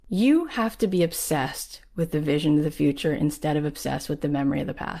You have to be obsessed with the vision of the future instead of obsessed with the memory of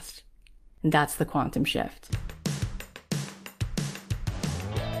the past. And that's the quantum shift.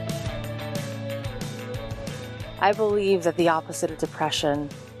 I believe that the opposite of depression,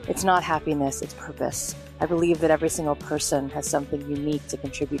 it's not happiness, it's purpose. I believe that every single person has something unique to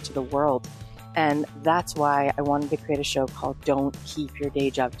contribute to the world. And that's why I wanted to create a show called Don't Keep Your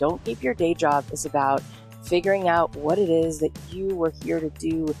Day Job. Don't Keep Your Day Job is about figuring out what it is that you were here to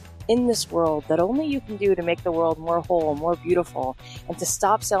do in this world that only you can do to make the world more whole, more beautiful, and to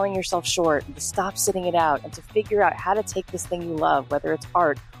stop selling yourself short, and to stop sitting it out, and to figure out how to take this thing you love, whether it's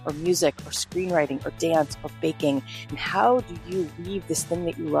art or music or screenwriting or dance or baking, and how do you weave this thing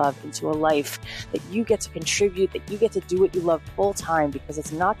that you love into a life that you get to contribute, that you get to do what you love full time, because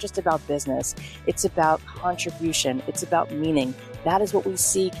it's not just about business, it's about contribution, it's about meaning. That is what we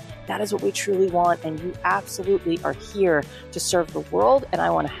seek. That is what we truly want. And you absolutely are here to serve the world. And I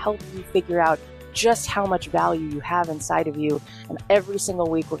want to help you figure out just how much value you have inside of you. And every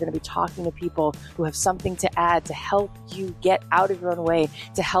single week, we're going to be talking to people who have something to add to help you get out of your own way,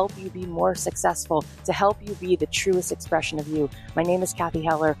 to help you be more successful, to help you be the truest expression of you. My name is Cathy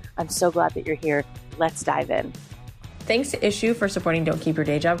Heller. I'm so glad that you're here. Let's dive in. Thanks to Issue for supporting Don't Keep Your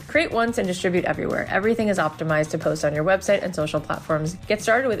Day Job. Create once and distribute everywhere. Everything is optimized to post on your website and social platforms. Get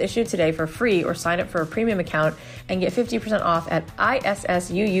started with Issue today for free or sign up for a premium account and get 50% off at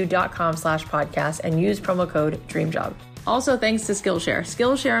issuu.com/podcast and use promo code DREAMJOB. Also, thanks to Skillshare.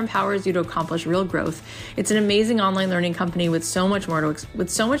 Skillshare empowers you to accomplish real growth. It's an amazing online learning company with so much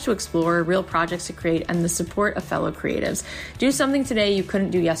to explore, real projects to create, and the support of fellow creatives. Do something today you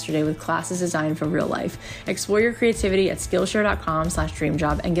couldn't do yesterday with classes designed for real life. Explore your creativity at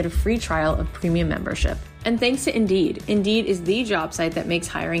Skillshare.com/dreamjob and get a free trial of premium membership. And thanks to Indeed. Indeed is the job site that makes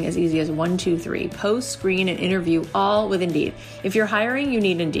hiring as easy as 1, 2, 3. Post, screen, and interview all with Indeed. If you're hiring, you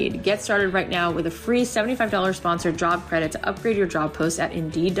need Indeed. Get started right now with a free $75 sponsored job credit to upgrade your job post at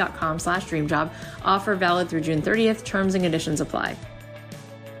Indeed.com/dreamjob. Offer valid through June 30th. Terms and conditions apply.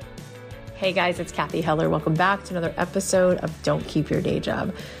 Hey guys, it's Cathy Heller. Welcome back to another episode of Don't Keep Your Day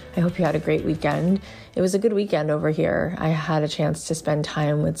Job. I hope you had a great weekend. It was a good weekend over here. I had a chance to spend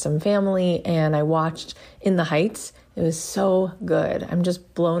time with some family and I watched In the Heights. It was so good. I'm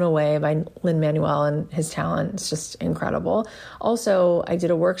just blown away by Lin-Manuel and his talent. It's just incredible. Also, I did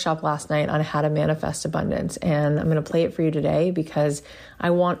a workshop last night on how to manifest abundance, and I'm going to play it for you today because I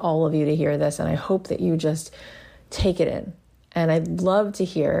want all of you to hear this, and I hope that you just take it in. And I'd love to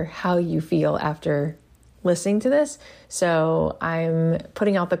hear how you feel after listening to this. So I'm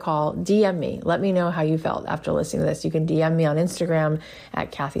putting out the call. DM me. Let me know how you felt after listening to this. You can DM me on Instagram at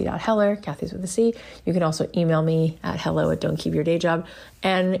Cathy.Heller. Cathy's with a C. You can also email me at hello@don'tkeepyourdayjob.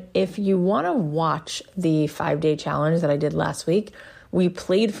 And if you want to watch the 5-day challenge that I did last week, we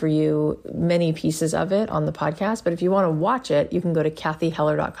played for you many pieces of it on the podcast, but if you want to watch it, you can go to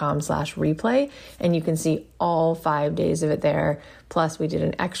cathyheller.com/replay and you can see all 5 days of it there. Plus we did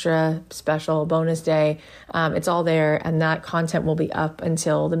an extra special bonus day. It's all there, and that content will be up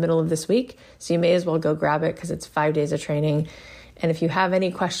until the middle of this week. So you may as well go grab it because it's 5 days of training. And if you have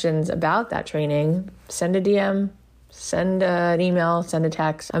any questions about that training, send a DM, send an email, send a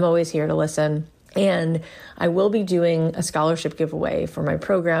text. I'm always here to listen. And I will be doing a scholarship giveaway for my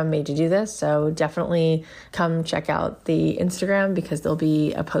program, Made to Do This. So definitely come check out the Instagram because there'll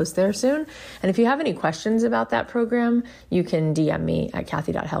be a post there soon. And if you have any questions about that program, you can DM me at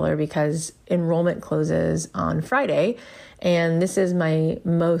Cathy.Heller because enrollment closes on Friday. And this is my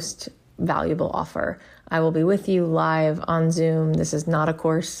most valuable offer. I will be with you live on Zoom. This is not a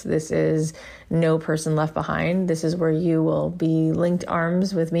course. This is no person left behind. This is where you will be linked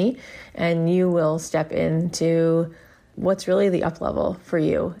arms with me and you will step into what's really the up level for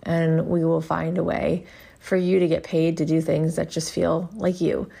you. And we will find a way for you to get paid to do things that just feel like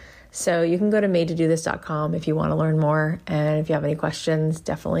you. So you can go to madetodothis.com if you want to learn more. And if you have any questions,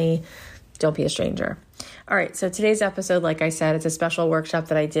 definitely don't be a stranger. All right, so today's episode, like I said, it's a special workshop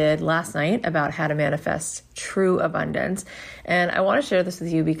that I did last night about how to manifest true abundance. And I want to share this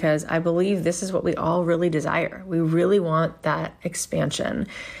with you because I believe this is what we all really desire. We really want that expansion.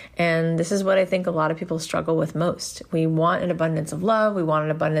 And this is what I think a lot of people struggle with most. We want an abundance of love. We want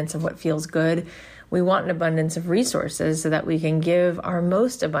an abundance of what feels good. We want an abundance of resources so that we can give our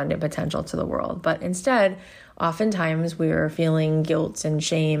most abundant potential to the world. But instead, oftentimes we're feeling guilt and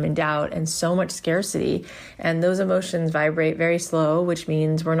shame and doubt and so much scarcity. And those emotions vibrate very slow, which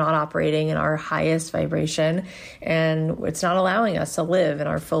means we're not operating in our highest vibration. And it's not allowing us to live in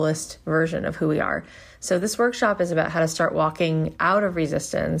our fullest version of who we are. So this workshop is about how to start walking out of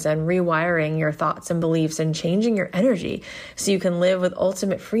resistance and rewiring your thoughts and beliefs and changing your energy so you can live with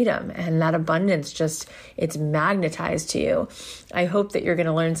ultimate freedom, and that abundance it's magnetized to you. I hope that you're going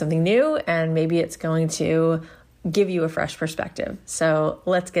to learn something new, and maybe it's going to give you a fresh perspective. So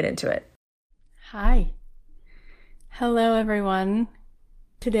let's get into it. Hi. Hello, everyone.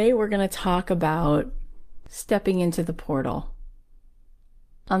 Today we're going to talk about stepping into the portal,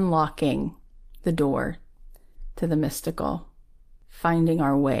 unlocking the door to the mystical, finding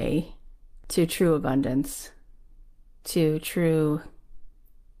our way to true abundance, to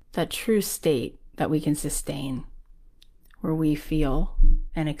that true state that we can sustain, where we feel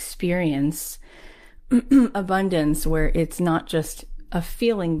and experience abundance, where it's not just a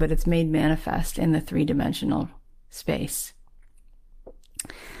feeling, but it's made manifest in the three-dimensional space.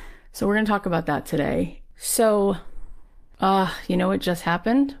 So we're going to talk about that today. So, you know what just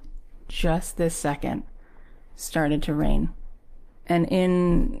happened? Just this second, started to rain. And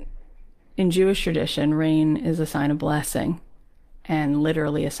in Jewish tradition, rain is a sign of blessing and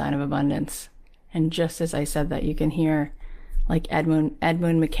literally a sign of abundance. And just as I said that, you can hear like Edmund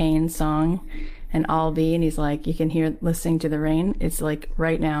McCain's song, and I'll Be, and he's like, you can hear listening to the rain. It's like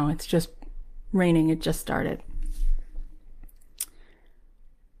right now, it's just raining. It just started.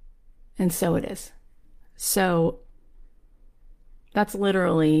 And so it is. So that's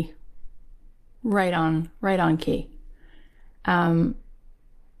literally right on key. So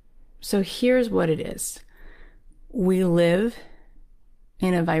here's what it is. We live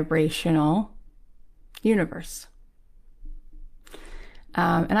in a vibrational universe.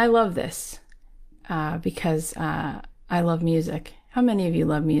 And I love this because I love music. How many of you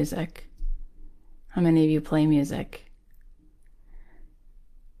love music? How many of you play music?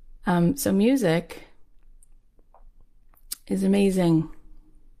 So music is amazing.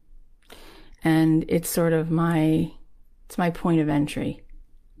 And it's sort of my point of entry.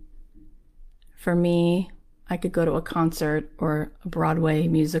 For me, I could go to a concert or a Broadway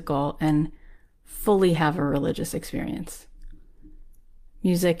musical and fully have a religious experience.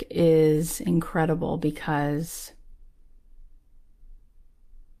 Music is incredible because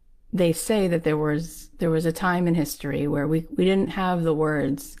they say that there was a time in history where we didn't have the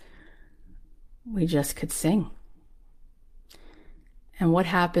words, we just could sing. And what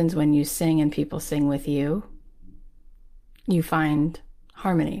happens when you sing and people sing with you? You find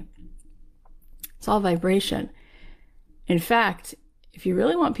harmony. It's all vibration. In fact, if you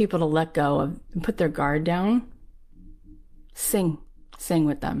really want people to let go of and put their guard down, sing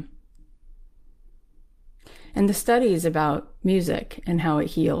with them. And the studies about music and how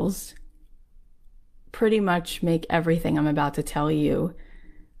it heals pretty much make everything I'm about to tell you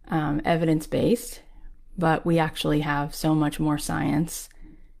evidence-based, but we actually have so much more science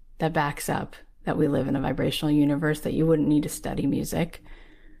that backs up that we live in a vibrational universe that you wouldn't need to study music.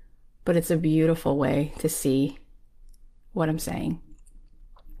 But it's a beautiful way to see what I'm saying.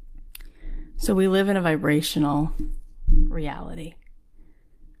 So we live in a vibrational reality,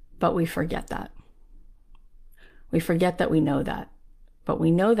 but we forget that. We forget that we know that, but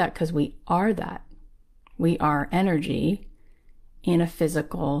we know that because we are that. We are energy in a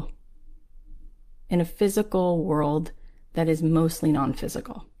physical world that is mostly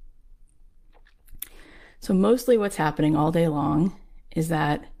non-physical. So mostly what's happening all day long is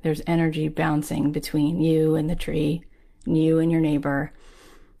that there's energy bouncing between you and the tree, and you and your neighbor,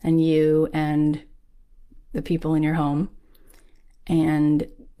 and you and the people in your home. And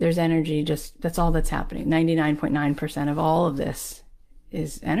there's energy that's all that's happening. 99.9% of all of this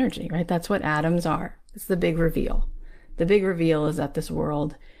is energy, right? That's what atoms are. It's the big reveal. The big reveal is that this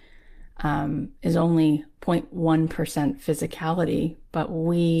world is only 0.1% physicality, but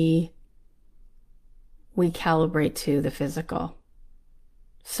we calibrate to the physical.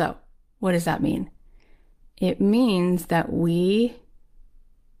 So, what does that mean? It means that we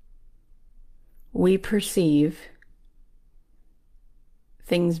perceive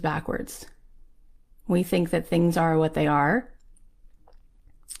things backwards. We think that things are what they are,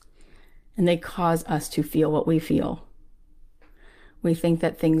 and they cause us to feel what we feel. We think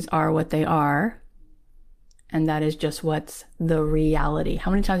that things are what they are, and that is just what's the reality.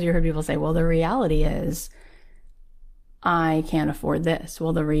 How many times have you heard people say, well, the reality is I can't afford this.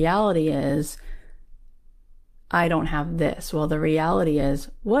 Well, the reality is I don't have this. Well, the reality is,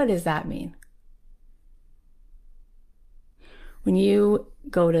 what does that mean? When you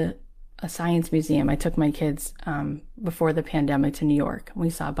go to a science museum, I took my kids before the pandemic to New York.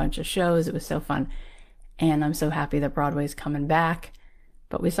 We saw a bunch of shows. It was so fun. And I'm so happy that Broadway's coming back.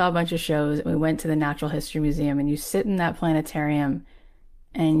 But we saw a bunch of shows. And we went to the Natural History Museum, and you sit in that planetarium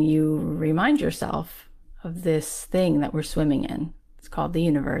and you remind yourself of this thing that we're swimming in. It's called the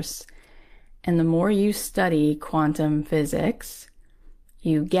universe. And the more you study quantum physics,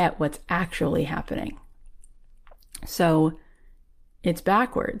 you get what's actually happening. So it's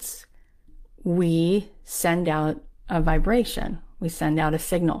backwards. We send out a vibration. We send out a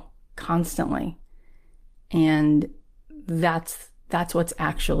signal constantly. And that's what's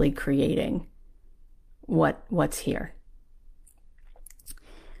actually creating what's here.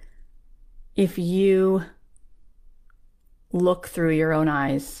 If you look through your own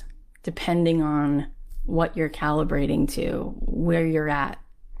eyes, depending on what you're calibrating to, where you're at,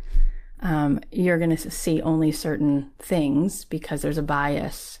 you're going to see only certain things because there's a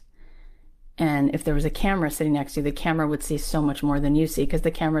bias. And if there was a camera sitting next to you, the camera would see so much more than you see because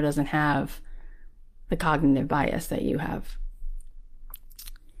the camera doesn't have the cognitive bias that you have.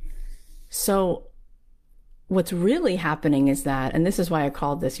 So what's really happening is that, and this is why I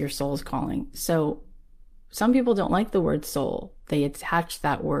called this your soul's calling. So some people don't like the word soul. They attach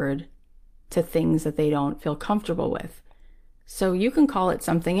that word to things that they don't feel comfortable with. So you can call it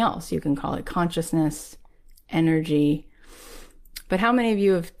something else. You can call it consciousness, energy. But how many of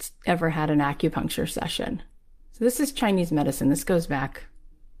you have ever had an acupuncture session? So this is Chinese medicine. This goes back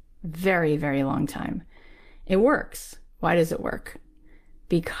very, very long time. It works. Why does it work?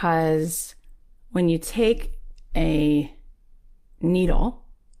 Because when you take a needle,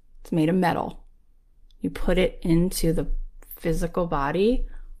 it's made of metal, you put it into the physical body.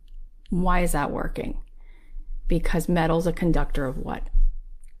 Why is that working? Because metal's a conductor of what?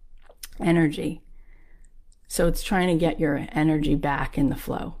 Energy. So it's trying to get your energy back in the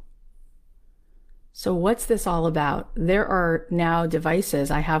flow. So what's this all about? There are now devices.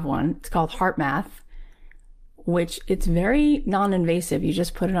 I have one. It's called HeartMath, which it's very non-invasive. You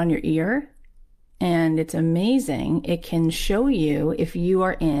just put it on your ear and it's amazing. It can show you if you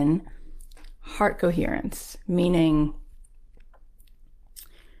are in heart coherence, meaning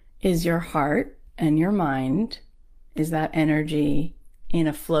is your heart and your mind, is that energy in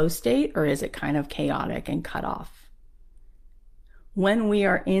a flow state or is it kind of chaotic and cut off? When we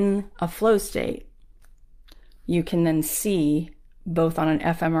are in a flow state, you can then see both on an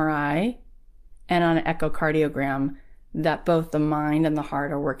fMRI and on an echocardiogram that both the mind and the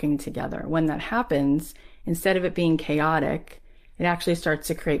heart are working together. When that happens, instead of it being chaotic, it actually starts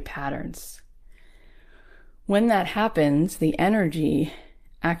to create patterns. When that happens, the energy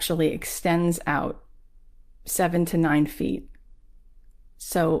actually extends out 7 to 9 feet.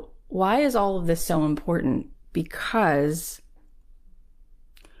 So why is all of this so important? Because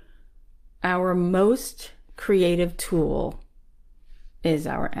our most creative tool is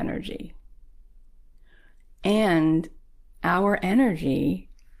our energy. And our energy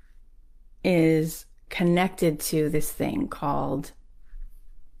is connected to this thing called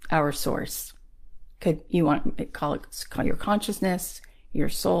our source. Could you want to call your consciousness, your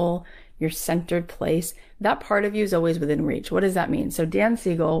soul, your centered place? That part of you is always within reach. What does that mean? So Dan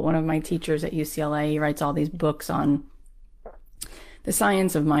Siegel, one of my teachers at UCLA, he writes all these books on the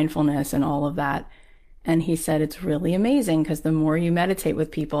science of mindfulness and all of that. And he said it's really amazing because the more you meditate with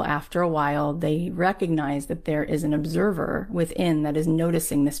people, after a while, they recognize that there is an observer within that is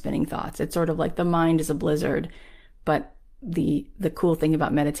noticing the spinning thoughts. It's sort of like the mind is a blizzard, but the cool thing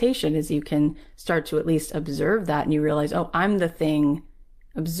about meditation is you can start to at least observe that and you realize, oh, I'm the thing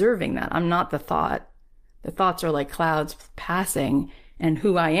observing that. I'm not the thought. The thoughts are like clouds passing, and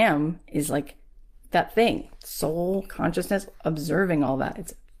who I am is like that thing, soul, consciousness, observing all that.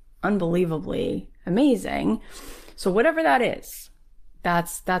 It's unbelievably amazing. So whatever that is,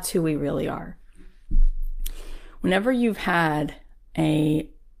 that's who we really are. Whenever you've had a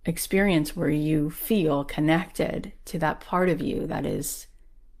experience where you feel connected to that part of you that is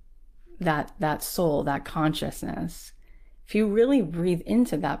that soul, that consciousness, if you really breathe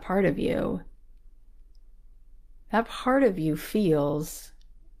into that part of you, that part of you feels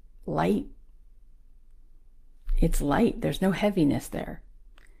light. It's light. There's no heaviness there.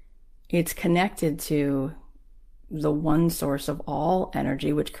 It's connected to the one source of all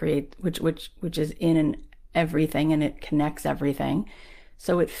energy, which is in everything, and it connects everything.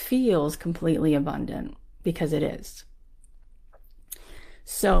 So it feels completely abundant because it is.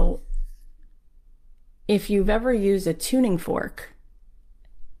 So if you've ever used a tuning fork,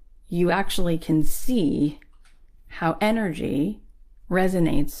 you actually can see how energy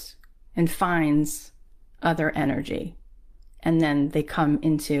resonates and finds other energy, and then they come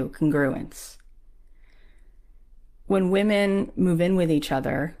into congruence. When women move in with each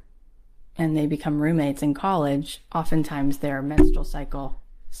other and they become roommates in college, oftentimes their menstrual cycle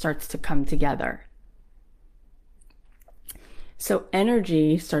starts to come together. So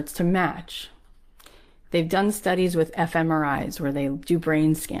energy starts to match. They've done studies with fMRIs where they do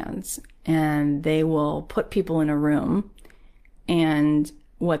brain scans, and they will put people in a room, and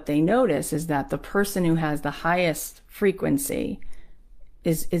what they notice is that the person who has the highest frequency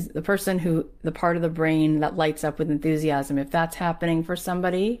is the person who, the part of the brain that lights up with enthusiasm. If that's happening for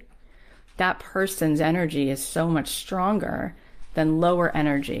somebody, that person's energy is so much stronger than lower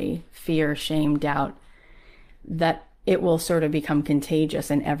energy, fear, shame, doubt, that it will sort of become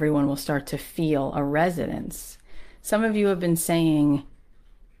contagious and everyone will start to feel a resonance. Some of you have been saying,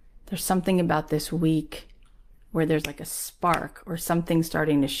 there's something about this week where there's like a spark or something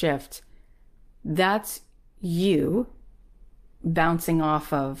starting to shift. That's you bouncing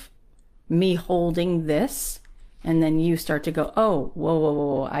off of me holding this, and then you start to go, oh, whoa, whoa,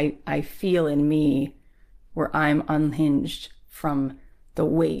 whoa, I feel in me where I'm unhinged from the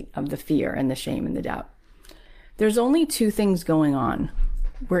weight of the fear and the shame and the doubt. There's only two things going on.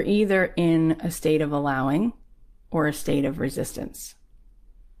 We're either in a state of allowing or a state of resistance.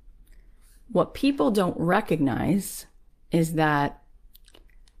 What people don't recognize is that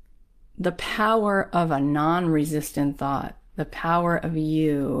the power of a non-resistant thought, the power of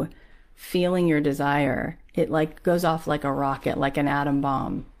you feeling your desire, it like goes off like a rocket, like an atom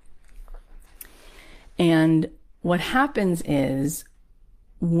bomb. And what happens is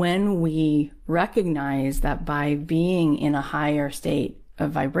when we recognize that by being in a higher state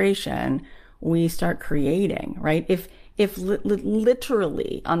of vibration, we start creating, right? If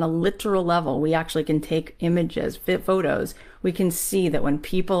literally on a literal level, we actually can take images, photos, we can see that when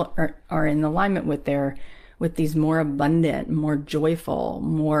people are in alignment with these more abundant, more joyful,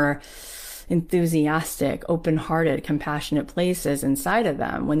 more enthusiastic, open-hearted, compassionate places inside of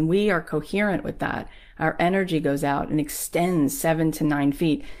them, when we are coherent with that, our energy goes out and extends 7 to 9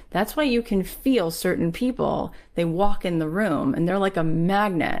 feet. That's why you can feel certain people, they walk in the room and they're like a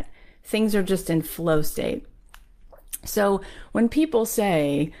magnet. Things are just in flow state. So when people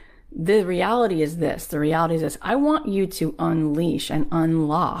say, the reality is this, the reality is this, I want you to unleash and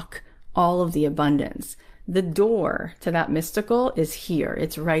unlock all of the abundance. The door to that mystical is here.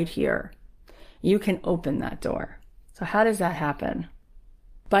 It's right here. You can open that door. So how does that happen?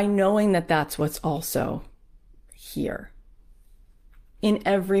 By knowing that that's what's also here. In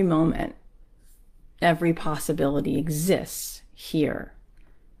every moment, every possibility exists here.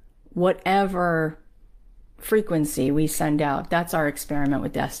 Whatever frequency we send out, that's our experiment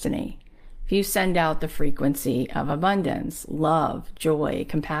with destiny. If you send out the frequency of abundance, love, joy,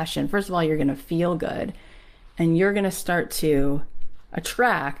 compassion, first of all, you're going to feel good and you're going to start to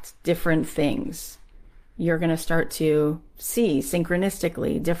attract different things. You're going to start to see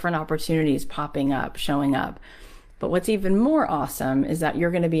synchronistically different opportunities popping up, showing up. But what's even more awesome is that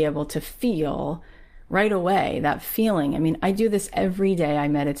you're going to be able to feel right away that feeling. I mean, I do this every day. I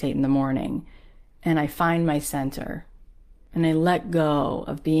meditate in the morning and I find my center and I let go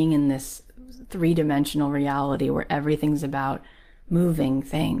of being in this three-dimensional reality where everything's about moving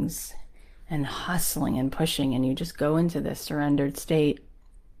things and hustling and pushing, and you just go into this surrendered state.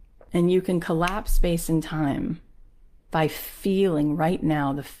 And you can collapse space and time by feeling right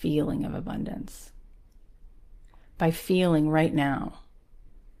now the feeling of abundance. By feeling right now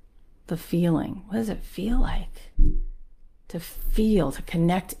the feeling. What does it feel like? To feel, to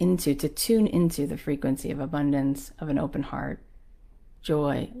connect into, to tune into the frequency of abundance, of an open heart,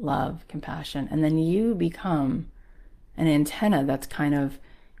 joy, love, compassion. And then you become an antenna that's kind of,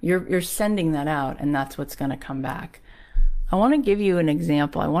 you're sending that out, and that's what's going to come back. I want to give you an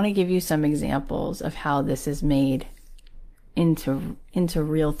example. I want to give you some examples of how this is made into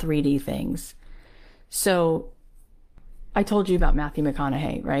real 3D things. So I told you about Matthew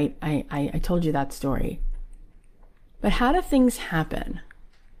McConaughey, right? I told you that story. But how do things happen?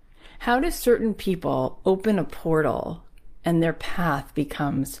 How do certain people open a portal and their path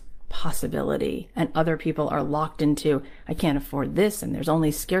becomes possibility, and other people are locked into, I can't afford this, and there's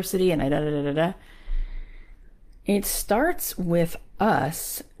only scarcity, and da-da-da-da-da? It starts with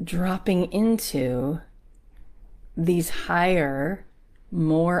us dropping into these higher,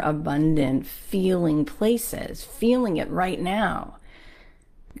 more abundant feeling places, feeling it right now,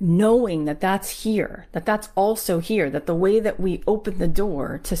 knowing that that's here, that that's also here, that the way that we open the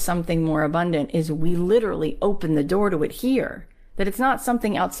door to something more abundant is we literally open the door to it here, that it's not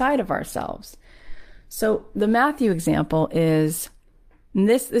something outside of ourselves. So the Matthew example is,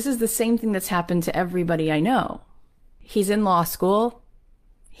 this is the same thing that's happened to everybody I know. He's in law school.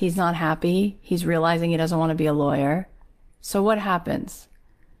 He's not happy. He's realizing he doesn't want to be a lawyer. So what happens?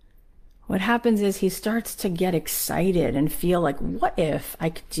 What happens is he starts to get excited and feel like, what if I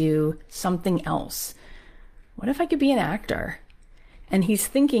could do something else? What if I could be an actor? And he's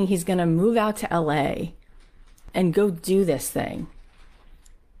thinking he's going to move out to LA and go do this thing.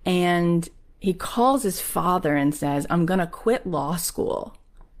 And he calls his father and says, I'm going to quit law school.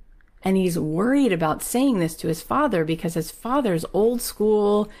 And he's worried about saying this to his father because his father's old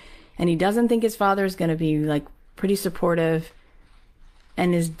school and he doesn't think his father is going to be like pretty supportive.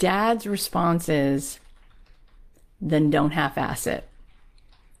 And his dad's response is, then don't half-ass it.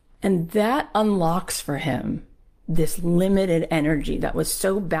 And that unlocks for him this limited energy that was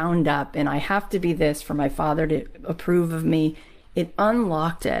so bound up and I have to be this for my father to approve of me. It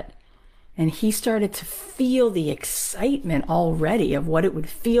unlocked it. And he started to feel the excitement already of what it would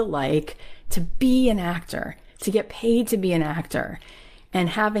feel like to be an actor, to get paid to be an actor. And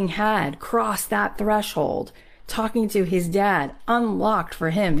having had crossed that threshold, talking to his dad unlocked for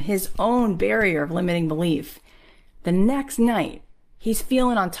him his own barrier of limiting belief. The next night, he's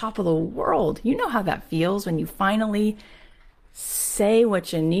feeling on top of the world. You know how that feels when you finally say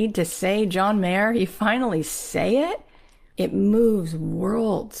what you need to say, John Mayer. You finally say it. It moves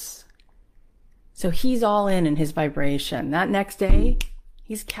worlds. So he's all in his vibration. That next day,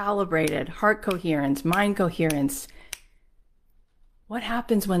 he's calibrated, heart coherence, mind coherence. What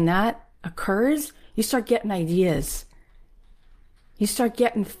happens when that occurs? You start getting ideas. You start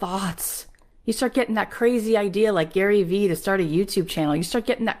getting thoughts. You start getting that crazy idea like Gary Vee to start a YouTube channel. You start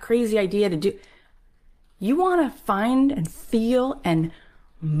getting that crazy idea to do. You want to find and feel and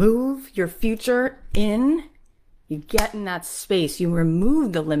move your future in. You get in that space. You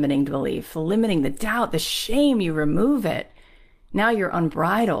remove the limiting belief, the doubt, the shame. You remove it. Now you're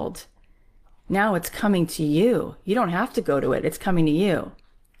unbridled. Now it's coming to you. You don't have to go to it. It's coming to you.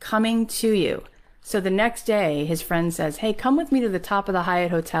 Coming to you. So the next day, his friend says, hey, come with me to the top of the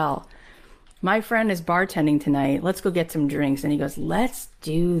Hyatt Hotel. My friend is bartending tonight. Let's go get some drinks. And he goes, let's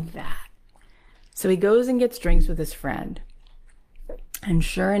do that. So he goes and gets drinks with his friend. And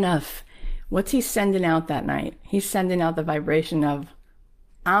sure enough, what's he sending out that night? He's sending out the vibration of,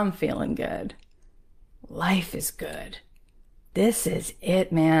 I'm feeling good. Life is good. This is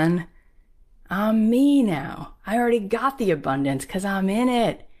it, man. I'm me now. I already got the abundance because I'm in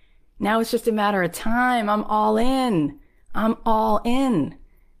it. Now it's just a matter of time. I'm all in. I'm all in.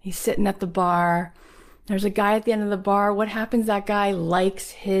 He's sitting at the bar. There's a guy at the end of the bar. What happens? That guy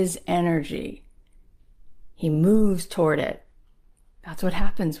likes his energy. He moves toward it. That's what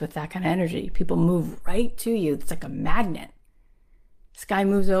happens with that kind of energy. People move right to you. It's like a magnet. This guy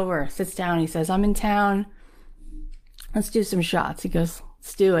moves over, sits down. He says, I'm in town. Let's do some shots. He goes,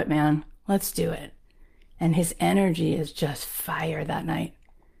 let's do it, man. Let's do it. And his energy is just fire that night.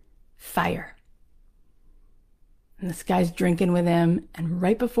 Fire. And this guy's drinking with him. And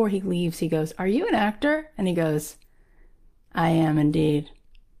right before he leaves, he goes, are you an actor? And he goes, I am indeed.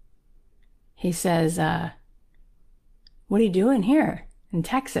 He says, what are you doing here in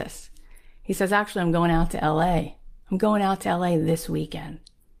Texas? He says, actually, I'm going out to LA. I'm going out to LA this weekend.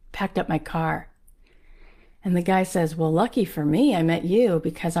 Packed up my car. And the guy says, well, lucky for me, I met you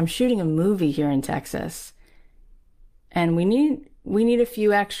because I'm shooting a movie here in Texas. And we need a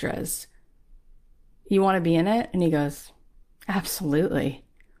few extras. You want to be in it? And he goes, absolutely.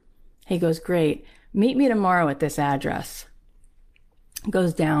 He goes, great. Meet me tomorrow at this address.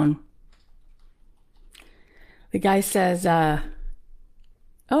 Goes down. The guy says,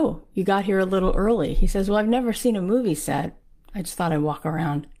 oh, you got here a little early. He says, well, I've never seen a movie set. I just thought I'd walk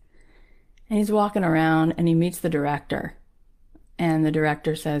around. And he's walking around and he meets the director. And the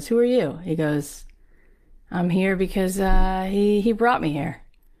director says, who are you? He goes, I'm here because he brought me here.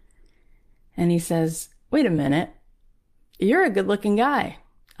 And he says, wait a minute. You're a good looking guy.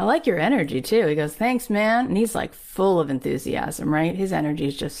 I like your energy too. He goes, thanks, man. And he's like full of enthusiasm, right? His energy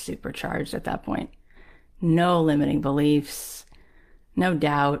is just supercharged at that point. No limiting beliefs, no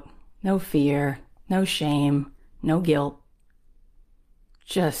doubt, no fear, no shame, no guilt.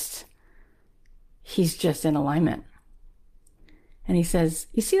 He's just in alignment. And he says,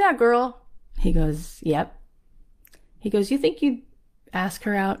 you see that girl? He goes, yep. He goes, you think you'd ask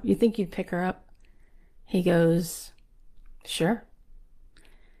her out? You think you'd pick her up? He goes, sure.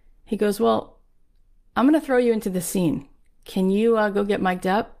 He goes, well, I'm going to throw you into the scene. Can you go get mic'd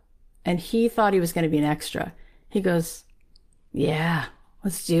up? And he thought he was going to be an extra. He goes, yeah,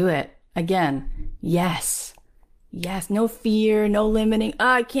 let's do it. Again, yes. Yes, no fear, no limiting. Oh,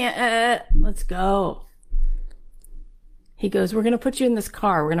 I can't. Let's go. He goes, we're going to put you in this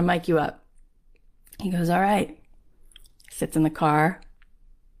car. We're going to mic you up. He goes, all right. Sits in the car.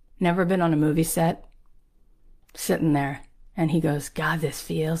 Never been on a movie set. Sitting there. And he goes, God, this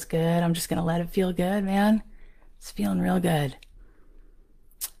feels good. I'm just going to let it feel good, man. It's feeling real good.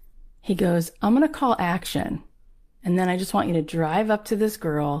 He goes, I'm going to call action. And then I just want you to drive up to this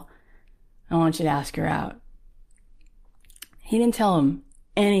girl. I want you to ask her out. He didn't tell him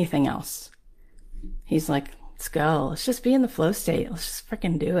anything else. He's like, let's go. Let's just be in the flow state. Let's just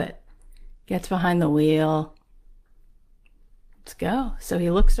freaking do it. Gets behind the wheel. Let's go. So he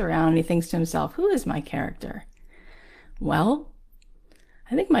looks around and he thinks to himself, who is my character? Well,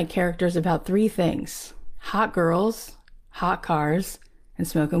 I think my character is about 3 things: hot girls, hot cars, and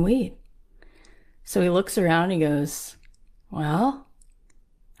smoking weed. So he looks around and he goes, well,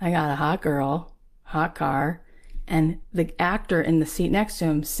 I got a hot girl, hot car, and the actor in the seat next to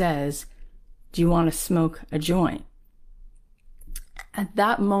him says, do you want to smoke a joint? At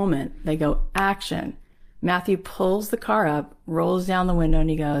that moment, they go, action. Matthew pulls the car up, rolls down the window, and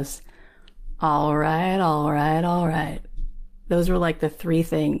he goes, all right, all right, all right. Those were like the 3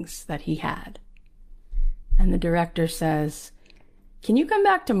 things that he had. And the director says, can you come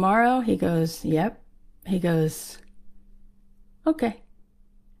back tomorrow? He goes, yep. He goes, okay.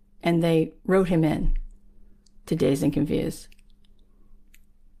 And they wrote him in to Dazed and Confused.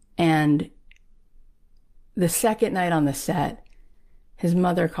 And the second night on the set, his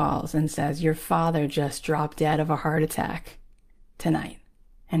mother calls and says, your father just dropped dead of a heart attack tonight.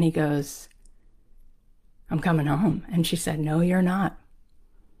 And he goes, I'm coming home. And she said, no, you're not.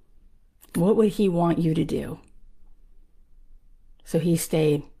 What would he want you to do? So he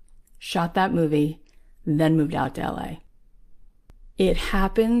stayed, shot that movie, then moved out to LA. It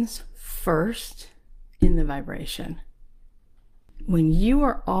happens first in the vibration. When you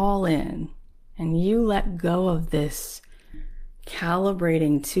are all in and you let go of this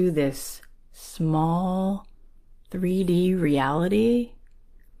calibrating to this small 3D reality,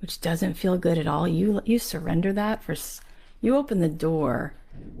 which doesn't feel good at all, you surrender that you open the door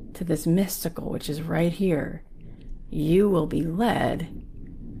to this mystical, which is right here. You will be led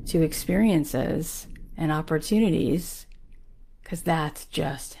to experiences and opportunities, because that's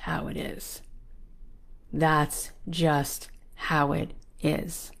just how it is. That's just how it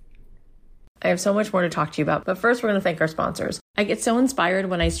is. I have so much more to talk to you about, but first we're going to thank our sponsors. I get so inspired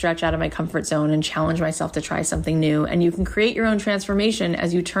when I stretch out of my comfort zone and challenge myself to try something new, and you can create your own transformation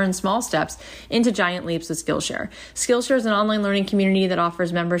as you turn small steps into giant leaps with Skillshare. Skillshare is an online learning community that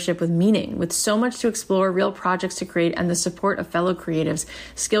offers membership with meaning. With so much to explore, real projects to create, and the support of fellow creatives,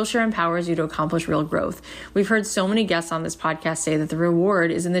 Skillshare empowers you to accomplish real growth. We've heard so many guests on this podcast say that the reward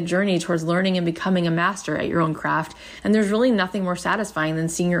is in the journey towards learning and becoming a master at your own craft, and there's really nothing more satisfying than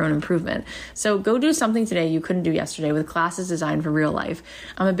seeing your own improvement. So go do something today you couldn't do yesterday with classes designed for real life.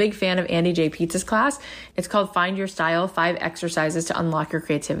 I'm a big fan of Andy J. Pizza's class. It's called Find Your Style, 5 Exercises to Unlock Your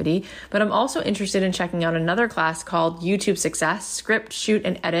Creativity. But I'm also interested in checking out another class called YouTube Success, Script, Shoot,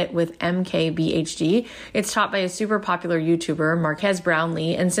 and Edit with MKBHD. It's taught by a super popular YouTuber, Marquez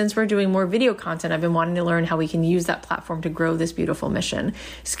Brownlee. And since we're doing more video content, I've been wanting to learn how we can use that platform to grow this beautiful mission.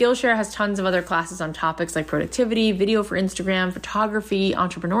 Skillshare has tons of other classes on topics like productivity, video for Instagram, photography,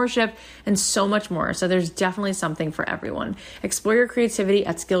 entrepreneurship, and so much more. So there's definitely something for everyone. Explore your creativity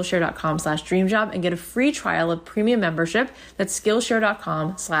at Skillshare.com/dreamjob and get a free trial of premium membership. That's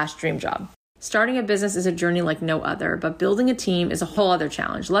Skillshare.com/dreamjob. Starting a business is a journey like no other, but building a team is a whole other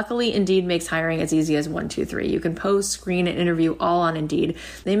challenge. Luckily, Indeed makes hiring as easy as 1, 2, 3. You can post, screen, and interview all on Indeed.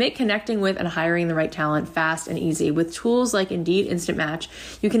 They make connecting with and hiring the right talent fast and easy. With tools like Indeed Instant Match,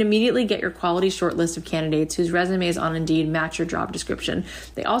 you can immediately get your quality short list of candidates whose resumes on Indeed match your job description.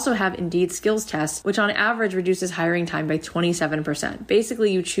 They also have Indeed skills tests, which on average reduces hiring time by 27%.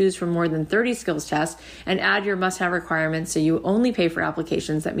 Basically, you choose from more than 30 skills tests and add your must-have requirements so you only pay for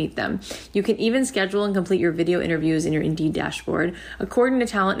applications that meet them. You can even schedule and complete your video interviews in your Indeed dashboard. According to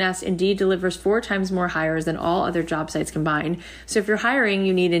Talent Nest, Indeed delivers 4 times more hires than all other job sites combined. So if you're hiring,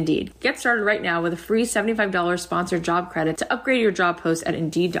 you need Indeed. Get started right now with a free $75 sponsored job credit to upgrade your job post at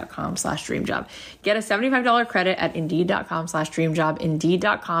Indeed.com/dreamjob. Get a $75 credit at Indeed.com/dreamjob.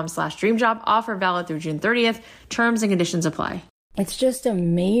 Indeed.com/dreamjob. Offer valid through June 30th. Terms and conditions apply. It's just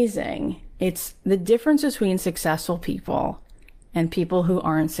amazing. It's the difference between successful people and people who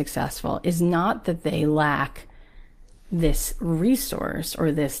aren't successful is not that they lack this resource or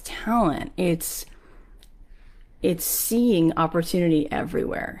this talent. It's seeing opportunity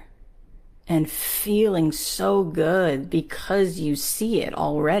everywhere and feeling so good because you see it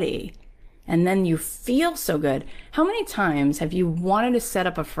already. And then you feel so good. How many times have you wanted to set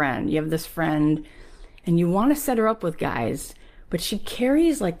up a friend? You have this friend and you want to set her up with guys, but she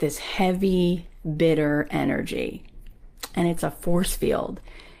carries like this heavy, bitter energy. And it's a force field.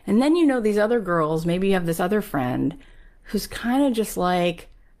 And then you know these other girls, maybe you have this other friend who's kind of just like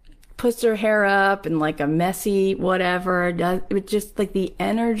puts her hair up and like a messy whatever. It just like the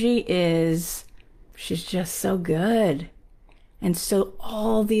energy is, she's just so good. And so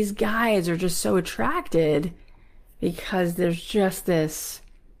all these guys are just so attracted because there's just this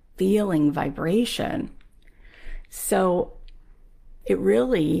feeling vibration. So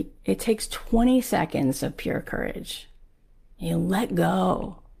it takes 20 seconds of pure courage. You let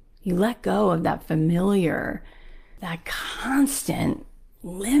go. You let go of that familiar, that constant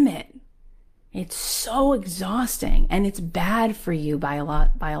limit. It's so exhausting, and it's bad for you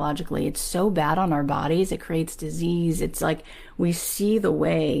biologically. It's so bad on our bodies. It creates disease. It's like we see the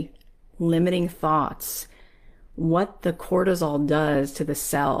way limiting thoughts, what the cortisol does to the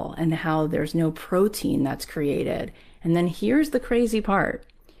cell, and how there's no protein that's created. And then here's the crazy part.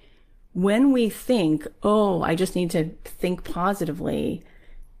 When we think, oh, I just need to think positively,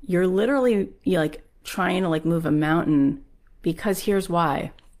 you're literally like trying to like move a mountain, because here's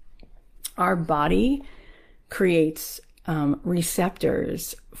why. Our body creates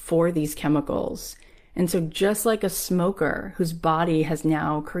receptors for these chemicals. And so just like a smoker whose body has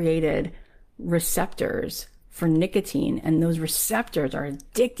now created receptors for nicotine, and those receptors are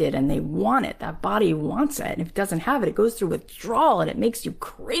addicted and they want it, that body wants it. And if it doesn't have it, it goes through withdrawal and it makes you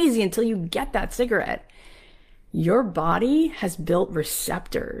crazy until you get that cigarette. Your body has built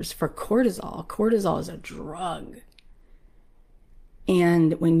receptors for cortisol. Cortisol is a drug.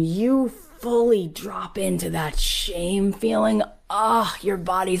 And when you fully drop into that shame feeling, your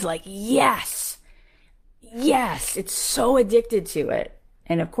body's like, yes, it's so addicted to it.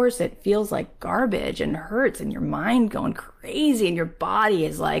 And of course it feels like garbage and hurts, and your mind going crazy, and your body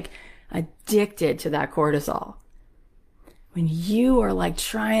is like addicted to that cortisol. When you are like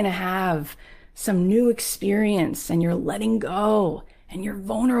trying to have some new experience and you're letting go and you're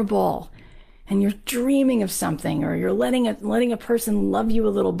vulnerable and you're dreaming of something, or you're letting a person love you a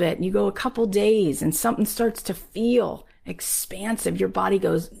little bit, and you go a couple days and something starts to feel expansive, your body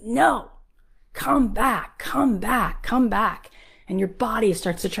goes, no, come back. And your body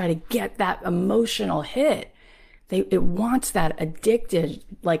starts to try to get that emotional hit. It wants that addicted,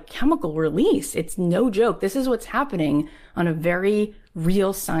 like, chemical release. It's no joke. This is what's happening on a very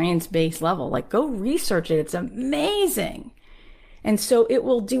real science-based level. Like, go research it. It's amazing. And so it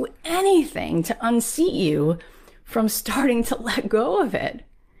will do anything to unseat you from starting to let go of it.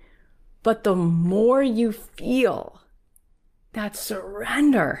 But the more you feel that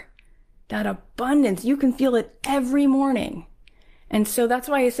surrender, that abundance, you can feel it every morning. And so that's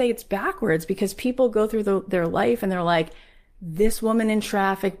why I say it's backwards, because people go through their life and they're like, this woman in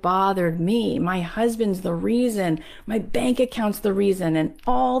traffic bothered me. My husband's the reason. My bank account's the reason. And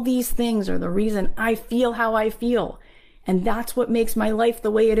all these things are the reason I feel how I feel. And that's what makes my life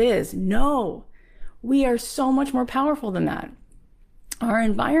the way it is. No, we are so much more powerful than that. Our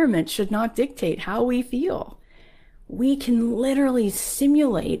environment should not dictate how we feel. We can literally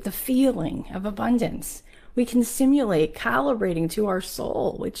simulate the feeling of abundance. We can simulate calibrating to our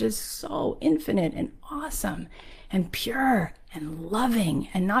soul, which is so infinite and awesome and pure and loving,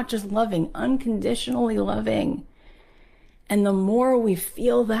 and not just loving, unconditionally loving. And the more we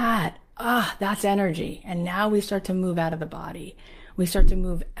feel that, that's energy. And now we start to move out of the body. We start to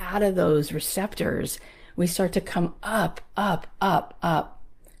move out of those receptors. We start to come up, up, up, up.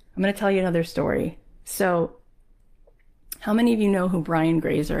 I'm going to tell you another story. So how many of you know who Brian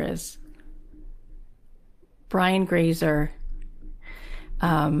Grazer is? Brian Grazer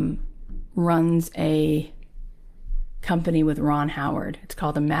runs a company with Ron Howard. It's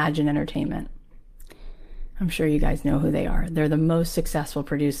called Imagine Entertainment. I'm sure you guys know who they are. They're the most successful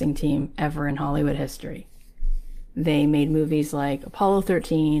producing team ever in Hollywood history. They made movies like Apollo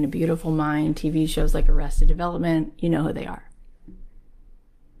 13, A Beautiful Mind, TV shows like Arrested Development. You know who they are.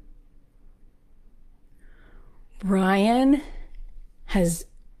 Brian has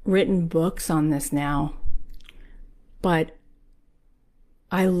written books on this now. But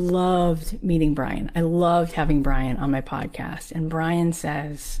I loved meeting Brian. I loved having Brian on my podcast. And Brian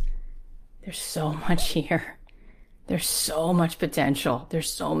says, there's so much here. There's so much potential.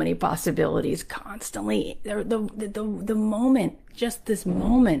 There's so many possibilities constantly. The moment, just this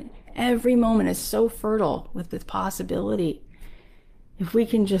moment, every moment is so fertile with this possibility. If we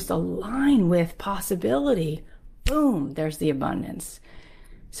can just align with possibility, boom, there's the abundance.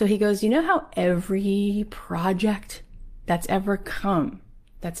 So he goes, you know how every project that's ever come,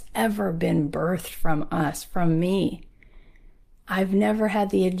 that's ever been birthed from us, from me, I've never had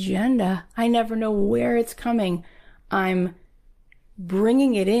the agenda. I never know where it's coming. I'm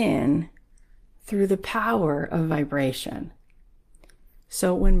bringing it in through the power of vibration.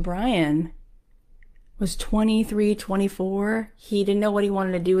 So when Brian was 23, 24, he didn't know what he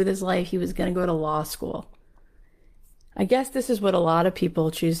wanted to do with his life. He was going to go to law school. I guess this is what a lot of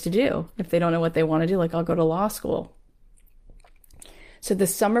people choose to do if they don't know what they want to do, like, I'll go to law school. So the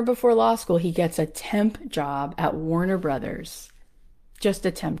summer before law school, he gets a temp job at Warner Brothers, just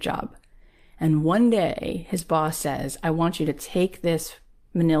a temp job. And one day his boss says, I want you to take this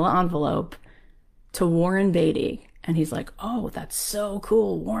manila envelope to Warren Beatty. And he's like, oh, that's so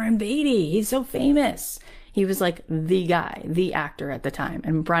cool. Warren Beatty, he's so famous. He was like the guy, the actor at the time.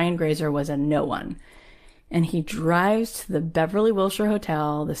 And Brian Grazer was a no one. And he drives to the Beverly Wilshire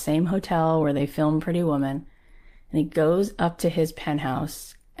Hotel, the same hotel where they filmed Pretty Woman. And he goes up to his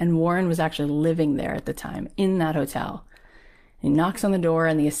penthouse. And Warren was actually living there at the time in that hotel. He knocks on the door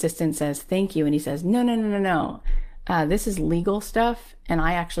and the assistant says, thank you. And he says, no. This is legal stuff. And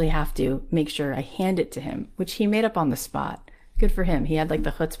I actually have to make sure I hand it to him, which he made up on the spot. Good for him. He had like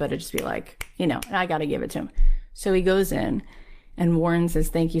the chutzpah to just be like, I got to give it to him. So he goes in and Warren says,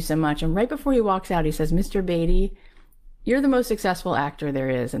 thank you so much. And right before he walks out, he says, Mr. Beatty, you're the most successful actor there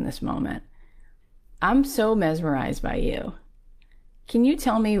is in this moment. I'm so mesmerized by you. Can you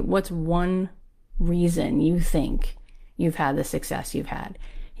tell me what's one reason you think you've had the success you've had?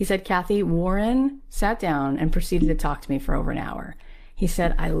 He said, Kathy, Warren sat down and proceeded to talk to me for over an hour. He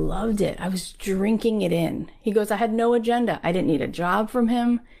said, I loved it. I was drinking it in. He goes, I had no agenda. I didn't need a job from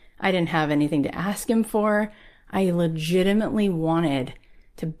him. I didn't have anything to ask him for. I legitimately wanted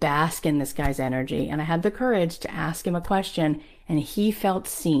to bask in this guy's energy. And I had the courage to ask him a question, and he felt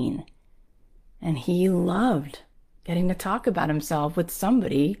seen. And he loved getting to talk about himself with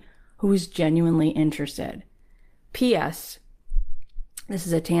somebody who was genuinely interested. P.S. This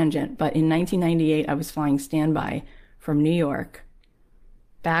is a tangent, but in 1998, I was flying standby from New York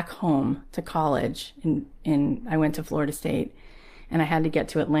back home to college. I went to Florida State, and I had to get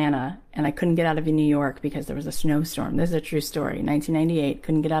to Atlanta, and I couldn't get out of New York because there was a snowstorm. This is a true story. 1998,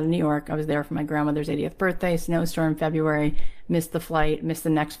 couldn't get out of New York. I was there for my grandmother's 80th birthday, snowstorm, February, missed the flight, missed the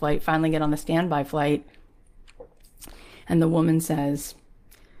next flight, finally get on the standby flight. And the woman says,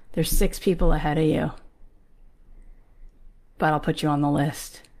 there's 6 people ahead of you, but I'll put you on the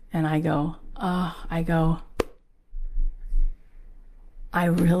list. And I go, I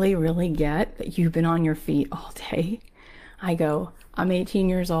really, really get that you've been on your feet all day. I go, I'm 18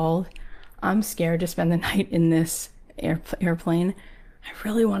 years old. I'm scared to spend the night in this airplane. I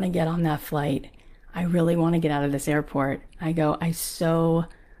really want to get on that flight. I really want to get out of this airport. I go, I so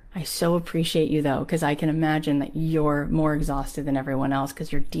appreciate you though, because I can imagine that you're more exhausted than everyone else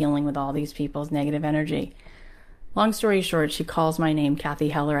because you're dealing with all these people's negative energy. Long story short, she calls my name, Kathy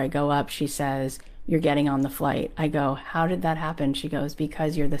Heller. I go up. She says, you're getting on the flight. I go, how did that happen? She goes,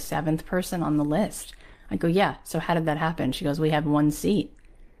 because you're the 7th person on the list. I go, yeah. So how did that happen? She goes, we have 1 seat.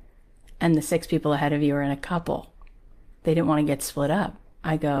 And the 6 people ahead of you are in a couple. They didn't want to get split up.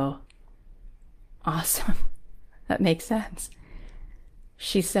 I go, awesome. That makes sense.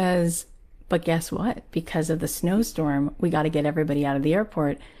 She says, but guess what? Because of the snowstorm, we got to get everybody out of the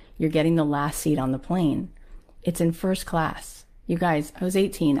airport. You're getting the last seat on the plane. It's in first class. You guys, I was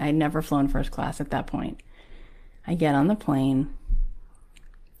 18. I had never flown first class at that point. I get on the plane,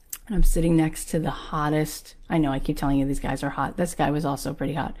 and I'm sitting next to the hottest. I know I keep telling you these guys are hot. This guy was also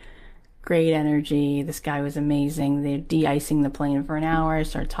pretty hot. Great energy. This guy was amazing. They're de-icing the plane for an hour. I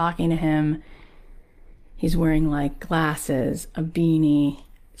start talking to him. He's wearing like glasses, a beanie,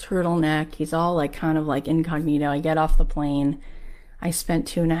 turtleneck. He's all like kind of like incognito. I get off the plane. I spent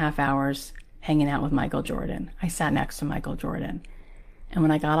 2.5 hours hanging out with Michael Jordan. I sat next to Michael Jordan. And when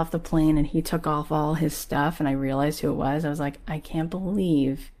I got off the plane and he took off all his stuff and I realized who it was, I was like, I can't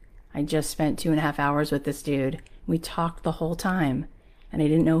believe I just spent 2.5 hours with this dude. We talked the whole time and I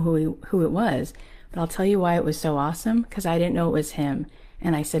didn't know who it was. But I'll tell you why it was so awesome, because I didn't know it was him.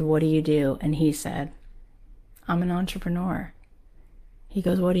 And I said, what do you do? And he said, I'm an entrepreneur. He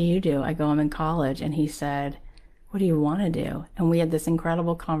goes, what do you do? I go, I'm in college. And he said, what do you want to do? And we had this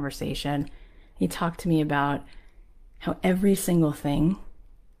incredible conversation. He talked to me about how every single thing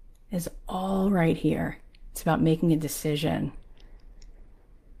is all right here. It's about making a decision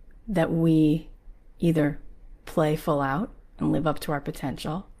that we either play full out and live up to our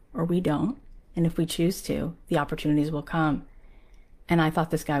potential, or we don't. And if we choose to, the opportunities will come. And I thought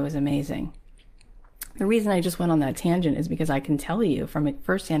this guy was amazing. The reason I just went on that tangent is because I can tell you from a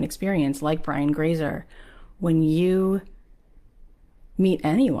firsthand experience, like Brian Grazer, when you meet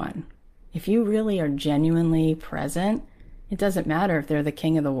anyone, if you really are genuinely present, it doesn't matter if they're the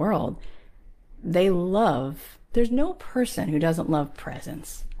king of the world. There's no person who doesn't love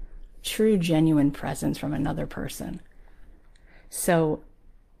presence, true, genuine presence from another person. So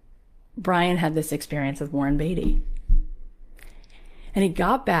Brian had this experience with Warren Beatty. And he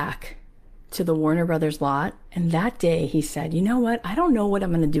got back to the Warner Brothers lot, and that day he said, you know what? I don't know what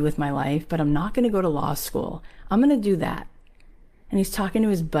I'm going to do with my life, but I'm not going to go to law school. I'm going to do that. And he's talking to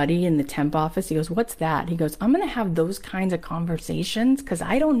his buddy in the temp office. He goes, what's that? He goes, I'm going to have those kinds of conversations because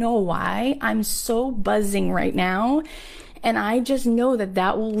I don't know why. I'm so buzzing right now. And I just know that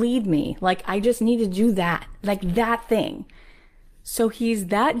that will lead me. Like, I just need to do that, like that thing. So he's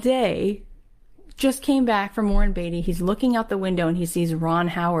that day just came back from Warren Beatty. He's looking out the window and he sees Ron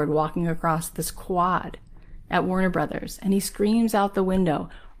Howard walking across this quad at Warner Brothers. And he screams out the window,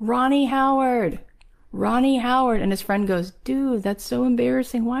 Ronnie Howard, Ronnie Howard. And his friend goes, dude, that's so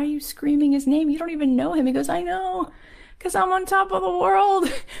embarrassing. Why are you screaming his name? You don't even know him. He goes, I know, because I'm on top of the world.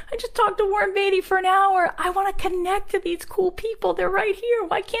 I just talked to Warren Beatty for an hour. I want to connect to these cool people. They're right here.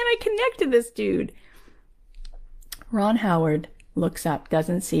 Why can't I connect to this dude? Ron Howard looks up,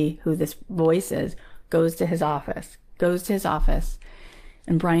 doesn't see who this voice is, goes to his office,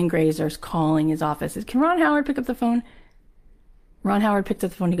 and Brian Grazer's calling his office. Says, can Ron Howard pick up the phone? Ron Howard picked up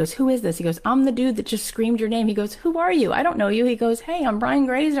the phone. He goes, who is this? He goes, I'm the dude that just screamed your name. He goes, who are you? I don't know you. He goes, hey, I'm Brian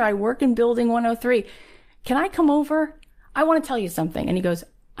Grazer. I work in building 103. Can I come over? I want to tell you something. And he goes,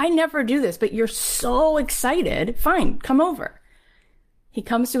 I never do this, but you're so excited. Fine, come over. He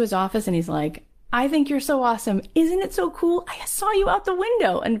comes to his office and he's like, I think you're so awesome. Isn't it so cool? I saw you out the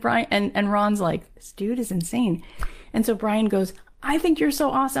window. And Brian and Ron's like, this dude is insane. And so Brian goes, I think you're so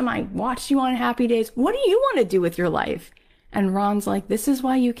awesome. I watched you on Happy Days. What do you want to do with your life? And Ron's like, this is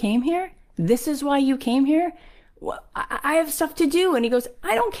why you came here? This is why you came here? Well, I have stuff to do. And he goes,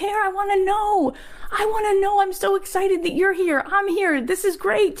 I don't care. I want to know. I want to know. I'm so excited that you're here. I'm here. This is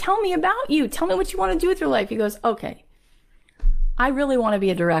great. Tell me about you. Tell me what you want to do with your life. He goes, okay. I really want to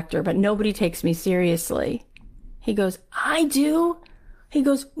be a director, but nobody takes me seriously. He goes, I do. He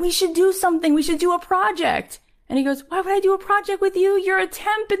goes, we should do something. We should do a project. And he goes, why would I do a project with you? You're a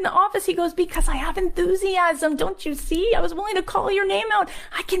temp in the office. He goes, because I have enthusiasm. Don't you see? I was willing to call your name out.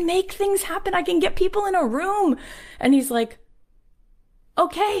 I can make things happen. I can get people in a room. And he's like,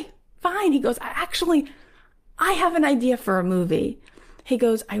 okay, fine. He goes, I have an idea for a movie. He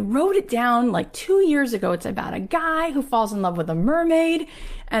goes, I wrote it down like 2 years ago. It's about a guy who falls in love with a mermaid.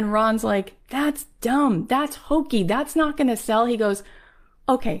 And Ron's like, that's dumb. That's hokey. That's not going to sell. He goes,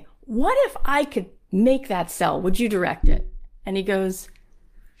 okay, what if I could make that sell? Would you direct it? And he goes,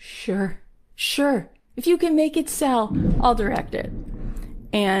 sure. If you can make it sell, I'll direct it.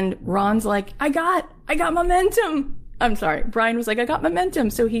 And Ron's like, I got momentum. I'm sorry. Brian was like, I got momentum.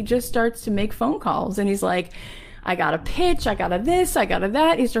 So he just starts to make phone calls and he's like, I got a pitch, I got a this, I got a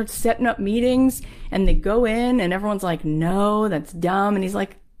that. He starts setting up meetings and they go in and everyone's like, no, that's dumb. And he's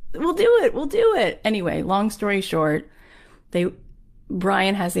like, we'll do it. Anyway, long story short,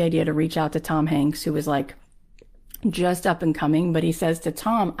 Brian has the idea to reach out to Tom Hanks, who was like just up and coming, but he says to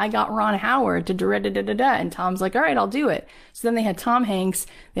Tom, I got Ron Howard to da-da-da-da-da. And Tom's like, all right, I'll do it. So then they had Tom Hanks,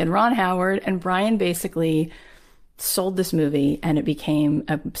 they had Ron Howard, and Brian basically sold this movie and it became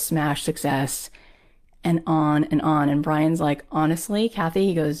a smash success. And on and on. And Brian's like, honestly, Kathy,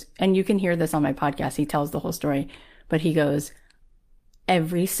 he goes, and you can hear this on my podcast. He tells the whole story, but he goes,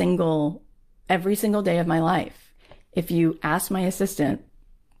 every single day of my life, if you ask my assistant,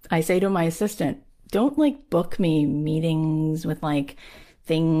 I say to my assistant, don't like book me meetings with like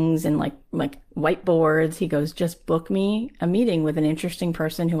things and like whiteboards. He goes, just book me a meeting with an interesting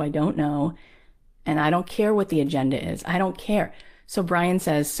person who I don't know. And I don't care what the agenda is. I don't care. So Brian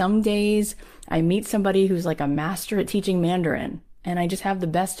says, some days I meet somebody who's like a master at teaching Mandarin and I just have the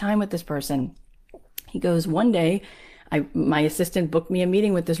best time with this person. He goes, one day my assistant booked me a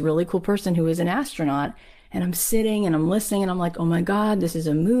meeting with this really cool person who is an astronaut and I'm sitting and I'm listening and I'm like, oh my God, this is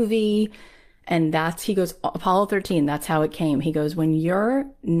a movie. And he goes, Apollo 13, that's how it came. He goes, when you're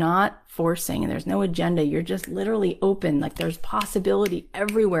not forcing and there's no agenda, you're just literally open. Like there's possibility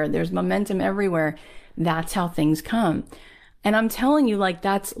everywhere. There's momentum everywhere. That's how things come. And I'm telling you, like,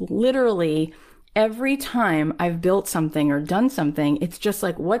 that's literally every time I've built something or done something, it's just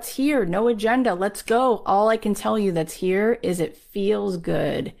like, what's here? No agenda. Let's go. All I can tell you that's here is it feels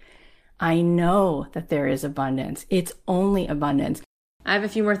good. I know that there is abundance. It's only abundance. I have a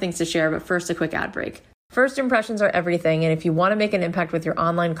few more things to share, but first a quick ad break. First impressions are everything, and if you want to make an impact with your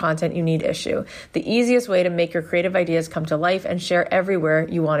online content, you need Issuu, the easiest way to make your creative ideas come to life and share everywhere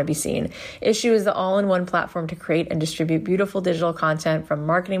you want to be seen. Issuu is the all-in-one platform to create and distribute beautiful digital content, from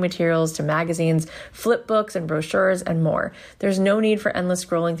marketing materials to magazines, flip books and brochures, and more. There's no need for endless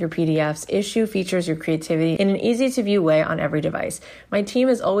scrolling through PDFs. Issuu features your creativity in an easy-to-view way on every device. My team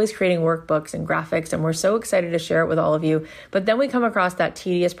is always creating workbooks and graphics, and we're so excited to share it with all of you, but then we come across that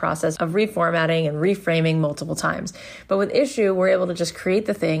tedious process of reformatting and reframing reframing multiple times. But with Issuu, we're able to just create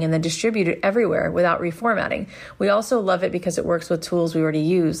the thing and then distribute it everywhere without reformatting. We also love it because it works with tools we already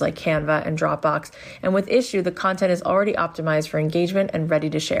use like Canva and Dropbox. And with Issuu, the content is already optimized for engagement and ready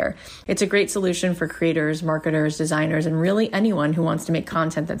to share. It's a great solution for creators, marketers, designers, and really anyone who wants to make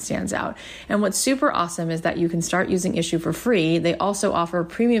content that stands out. And what's super awesome is that you can start using Issuu for free. They also offer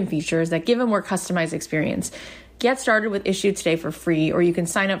premium features that give a more customized experience. Get started with Issuu today for free, or you can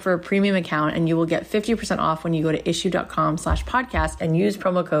sign up for a premium account and you will get 50% off when you go to issuu.com/podcast and use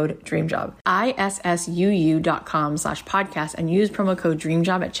promo code DREAMJOB. ISSUU.com/podcast and use promo code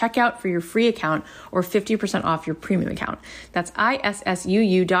DREAMJOB at checkout for your free account or 50% off your premium account. That's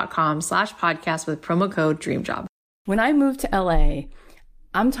ISSUU.com/podcast with promo code DREAMJOB. When I moved to LA,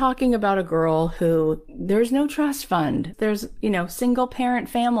 I'm talking about a girl who there's no trust fund. There's, single parent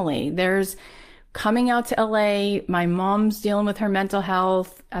family. There's coming out to LA. My mom's dealing with her mental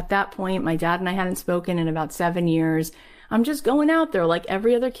health. At that point, my dad and I hadn't spoken in about 7 years. I'm just going out there like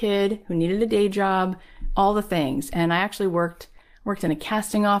every other kid who needed a day job, all the things. And I actually worked in a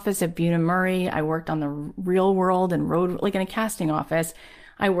casting office at Bunim Murray. I worked on the Real World and Road, like in a casting office.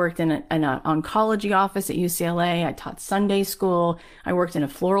 I worked in an oncology office at UCLA. I taught Sunday school. I worked in a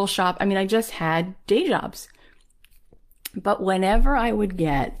floral shop. I mean, I just had day jobs. But whenever I would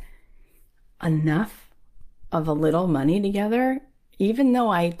get enough of a little money together, even though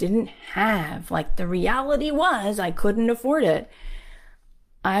I didn't have, like the reality was I couldn't afford it,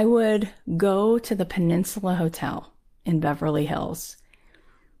 I would go to the Peninsula Hotel in Beverly Hills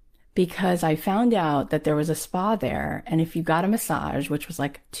because I found out that there was a spa there. And if you got a massage, which was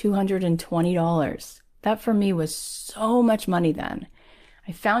like $220, that for me was so much money then.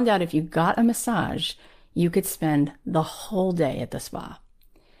 I found out if you got a massage, you could spend the whole day at the spa.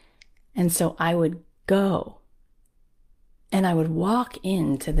 And so I would go and I would walk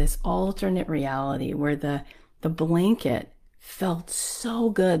into this alternate reality where the blanket felt so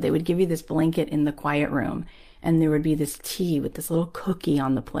good. They would give you this blanket in the quiet room and there would be this tea with this little cookie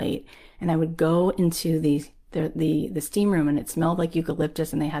on the plate. And I would go into the steam room and it smelled like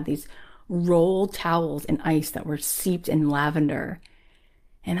eucalyptus and they had these rolled towels in ice that were steeped in lavender.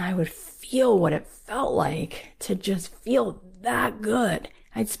 And I would feel what it felt like to just feel that good.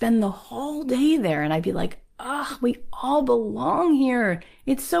 I'd spend the whole day there and I'd be like, we all belong here.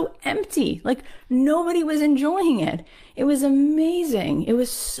 It's so empty. Like nobody was enjoying it. It was amazing. It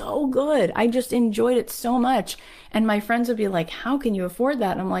was so good. I just enjoyed it so much. And my friends would be like, how can you afford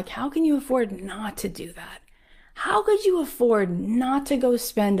that? And I'm like, how can you afford not to do that? How could you afford not to go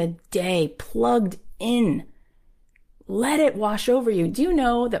spend a day plugged in? Let it wash over you. Do you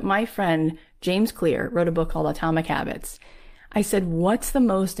know that my friend James Clear wrote a book called Atomic Habits? I said, what's the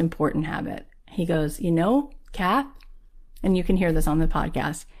most important habit? He goes, Kat, and you can hear this on the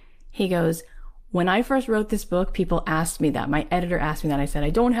podcast. He goes, when I first wrote this book, people asked me that. My editor asked me that. I said,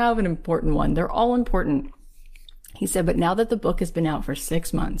 I don't have an important one. They're all important. He said, but now that the book has been out for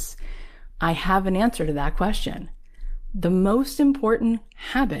 6 months, I have an answer to that question. The most important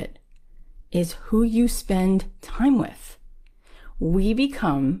habit is who you spend time with.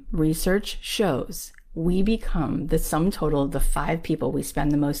 Research shows, we become the sum total of the 5 people we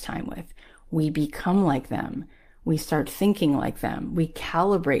spend the most time with. We become like them. We start thinking like them. We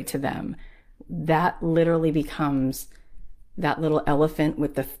calibrate to them. That literally becomes that little elephant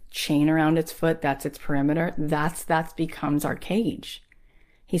with the chain around its foot. That's its perimeter. That becomes our cage.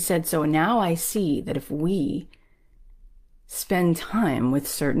 He said, so now I see that if we spend time with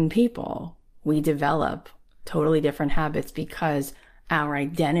certain people, we develop totally different habits because our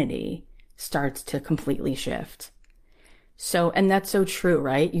identity starts to completely shift. So, and that's so true,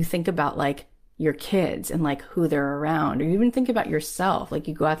 right? You think about like your kids and like who they're around, or you even think about yourself. Like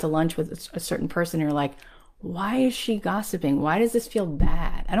you go out to lunch with a certain person and you're like, why is she gossiping? Why does this feel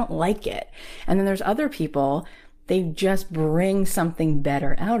bad? I don't like it. And then there's other people, they just bring something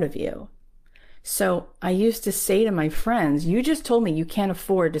better out of you. So I used to say to my friends, you just told me you can't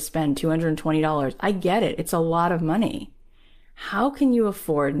afford to spend $220. I get it. It's a lot of money. How can you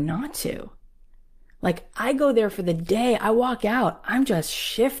afford not to? Like I go there for the day, I walk out, I'm just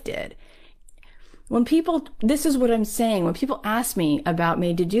shifted. This is what I'm saying. When people ask me about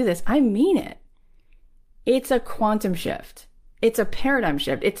Made to Do This, I mean it. It's a quantum shift. It's a paradigm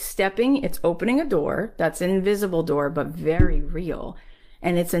shift. It's opening a door. That's an invisible door, but very real.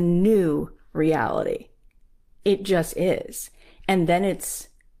 And it's a new reality. It just is. And then it's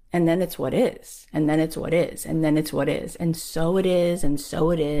what is. And then it's what is. And then it's what is. And so it is. And so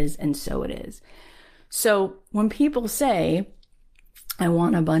it is. And so it is. So when people say, I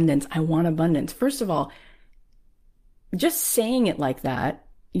want abundance, first of all, just saying it like that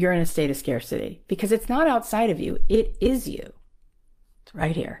you're in a state of scarcity, because it's not outside of you. It is you. It's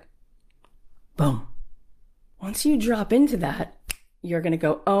right here. Boom. Once you drop into that, you're going to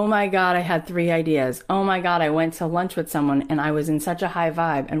go, oh my God, I had 3 ideas. Oh my God, I went to lunch with someone and I was in such a high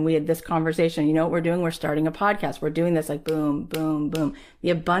vibe and we had this conversation. You know what we're doing? We're starting a podcast. We're doing this like boom, boom, boom. The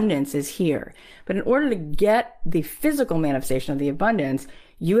abundance is here. But in order to get the physical manifestation of the abundance,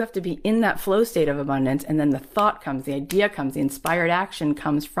 you have to be in that flow state of abundance. And then the thought comes, the idea comes, the inspired action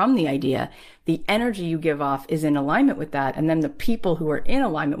comes from the idea. The energy you give off is in alignment with that. And then the people who are in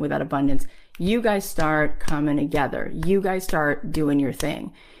alignment with that abundance, you guys start coming together. You guys start doing your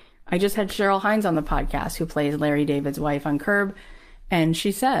thing. I just had Cheryl Hines on the podcast, who plays Larry David's wife on Curb. And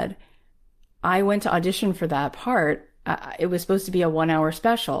she said, I went to audition for that part. It was supposed to be a 1-hour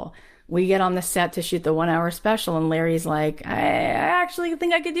special. We get on the set to shoot the 1-hour special. And Larry's like, I actually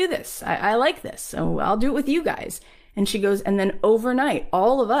think I could do this. I like this. So I'll do it with you guys. And she goes, and then overnight,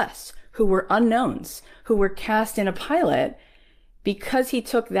 all of us who were unknowns, who were cast in a pilot, because he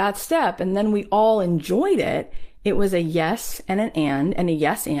took that step and then we all enjoyed it, it was a yes and an and a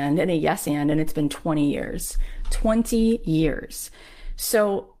yes and a yes and it's been 20 years. 20 years.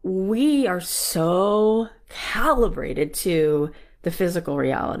 So we are so calibrated to the physical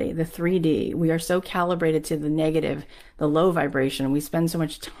reality, the 3D. We are so calibrated to the negative, the low vibration. We spend so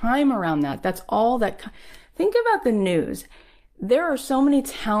much time around that. That's all that. Think about the news. There are so many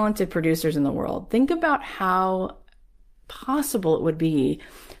talented producers in the world. Think about how possible it would be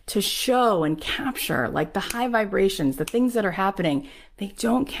to show and capture like the high vibrations, the things that are happening. They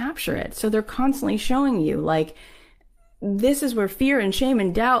don't capture it. So they're constantly showing you like, this is where fear and shame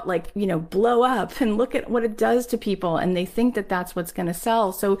and doubt, like, you know, blow up, and look at what it does to people. And they think that that's what's going to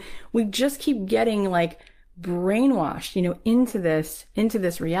sell. So we just keep getting like brainwashed, you know, into this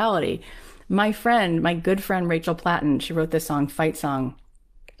reality. My good friend, Rachel Platten, she wrote this song, Fight Song.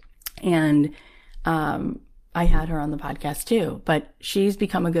 And, I had her on the podcast too, but she's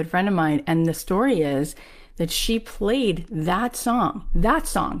become a good friend of mine. And the story is that she played that song,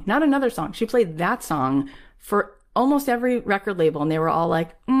 not another song. She played that song for almost every record label. And they were all like,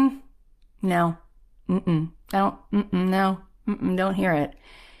 no, don't hear it.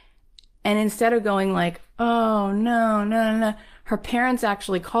 And instead of going like, oh, no, her parents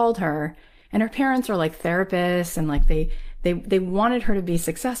actually called her, and her parents are like therapists, and like they wanted her to be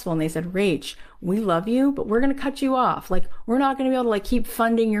successful. And they said, Rach, we love you, but we're going to cut you off. Like, we're not going to be able to like keep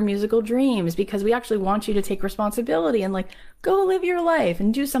funding your musical dreams, because we actually want you to take responsibility and like go live your life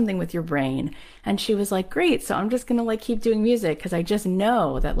and do something with your brain. And she was like, great. So I'm just going to like keep doing music, because I just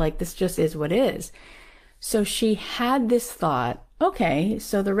know that like this just is what is. So she had this thought, okay,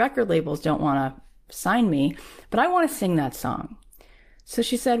 so the record labels don't want to sign me, but I want to sing that song. So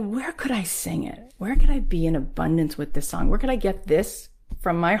she said, where could I sing it? Where could I be in abundance with this song? Where could I get this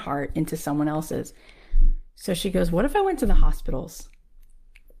from my heart into someone else's? So she goes, what if I went to the hospitals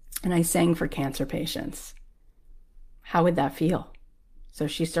and I sang for cancer patients? How would that feel? So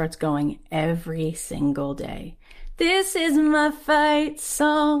she starts going every single day. This is my fight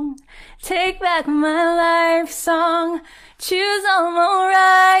song. Take back my life song. Choose on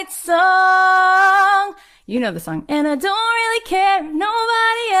my right song. You know the song. And I don't really care if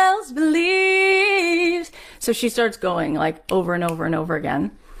nobody else believes. So she starts going like over and over and over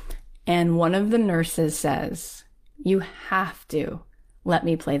again. And one of the nurses says, you have to let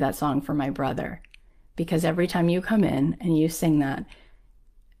me play that song for my brother. Because every time you come in and you sing that,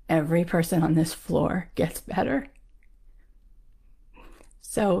 every person on this floor gets better.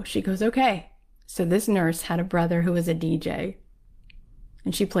 So she goes, okay. So this nurse had a brother who was a DJ.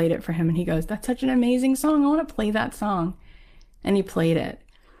 And she played it for him. And he goes, that's such an amazing song. I want to play that song. And he played it.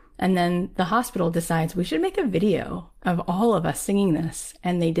 And then the hospital decides we should make a video of all of us singing this.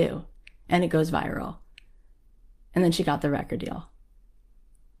 And they do. And it goes viral. And then she got the record deal.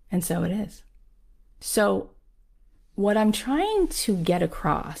 And so it is. So what I'm trying to get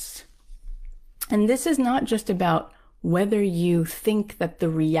across, and this is not just about whether you think that the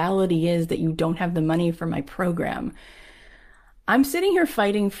reality is that you don't have the money for my program. I'm sitting here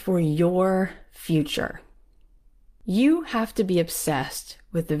fighting for your future. You have to be obsessed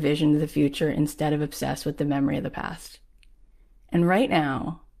with the vision of the future instead of obsessed with the memory of the past. And right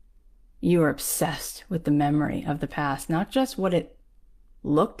now, you are obsessed with the memory of the past, not just what it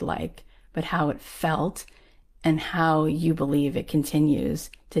looked like, but how it felt and how you believe it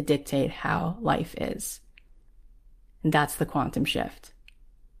continues to dictate how life is. And that's the quantum shift.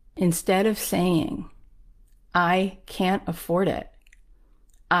 Instead of saying, I can't afford it,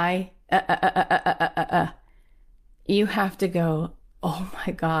 you have to go, oh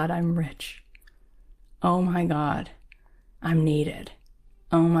my God, I'm rich. Oh my God, I'm needed.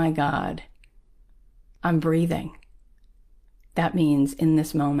 oh my God, I'm breathing. That means in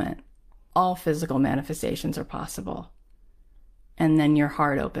this moment, all physical manifestations are possible. And then your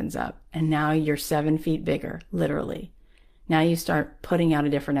heart opens up and now you're 7 feet bigger, literally. Now you start putting out a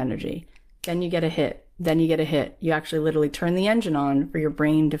different energy. Then you get a hit. Then you get a hit. You actually literally turn the engine on for your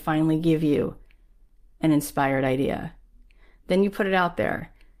brain to finally give you an inspired idea. Then you put it out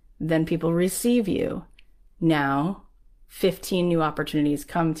there. Then people receive you. Now 15 new opportunities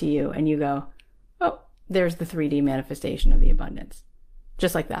come to you and you go, oh, there's the 3D manifestation of the abundance.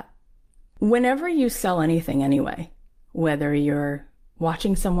 Just like that. Whenever you sell anything anyway, whether you're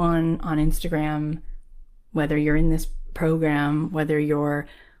watching someone on Instagram, whether you're in this program, whether you're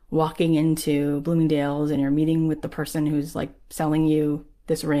walking into Bloomingdale's and you're meeting with the person who's like selling you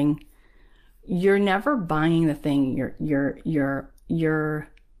this ring, you're never buying the thing. You're,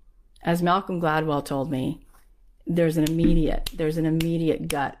 as Malcolm Gladwell told me, there's an immediate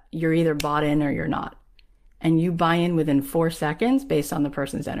gut. You're either bought in or you're not. And you buy in within 4 seconds based on the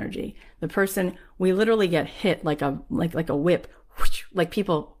person's energy. The person, we literally get hit like a whip, like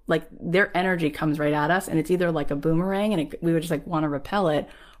people, like their energy comes right at us and it's either like a boomerang and we would just like want to repel it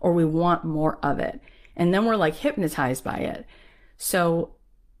or we want more of it. And then we're like hypnotized by it. So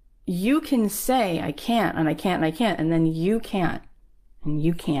you can say, I can't, and I can't, and I can't, and then you can't, and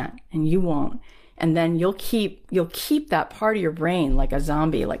you can't, and you won't. And then you'll keep that part of your brain like a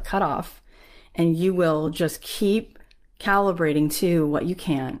zombie, like cut off, and you will just keep calibrating to what you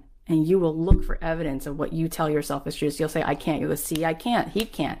can. And you will look for evidence of what you tell yourself is true. So you'll say, I can't. You'll go, see, I can't. He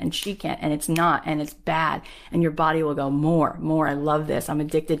can't. And she can't. And it's not. And it's bad. And your body will go, more. I love this. I'm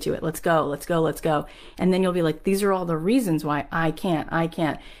addicted to it. Let's go. And then you'll be like, these are all the reasons why I can't.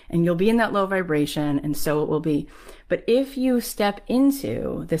 And you'll be in that low vibration. And so it will be. But if you step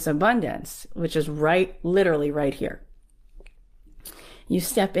into this abundance, which is literally right here, you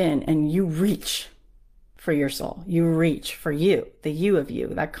step in and you reach for your soul. You reach for you, the you of you,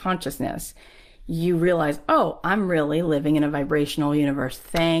 that consciousness. You realize, oh, I'm really living in a vibrational universe.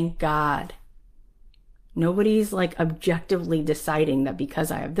 Thank God. Nobody's like objectively deciding that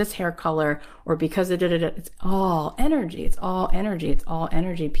because I have this hair color or because of it's all energy. It's all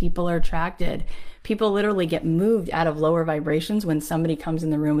energy. People are attracted. People literally get moved out of lower vibrations when somebody comes in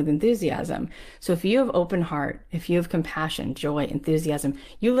the room with enthusiasm. So if you have open heart, if you have compassion, joy, enthusiasm,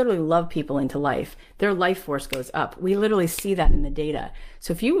 you literally love people into life. Their life force goes up. We literally see that in the data.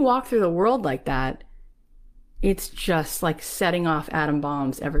 So if you walk through the world like that, it's just like setting off atom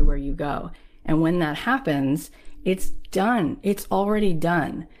bombs everywhere you go. And when that happens, it's done. It's already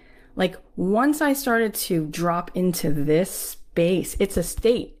done. Like once I started to drop into this space, it's a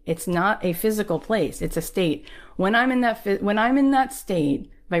state. It's not a physical place. It's a state. When I'm in that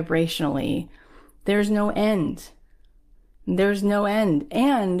state vibrationally, there's no end. There's no end.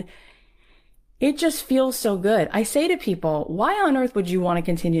 And it just feels so good. I say to people, why on earth would you want to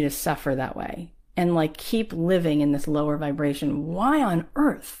continue to suffer that way and like keep living in this lower vibration? Why on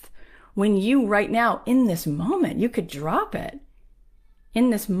earth? When you right now, in this moment, you could drop it. In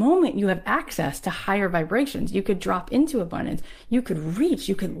this moment, you have access to higher vibrations. You could drop into abundance. You could reach.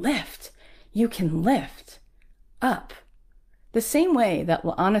 You could lift. You can lift up. The same way that,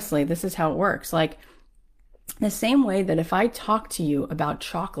 well, honestly, this is how it works. Like the same way that if I talk to you about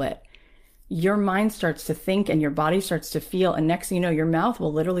chocolate, your mind starts to think and your body starts to feel. And next thing you know, your mouth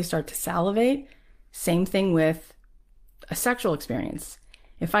will literally start to salivate. Same thing with a sexual experience.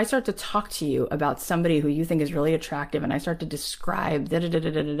 If I start to talk to you about somebody who you think is really attractive and I start to describe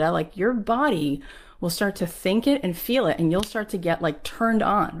like your body will start to think it and feel it and you'll start to get like turned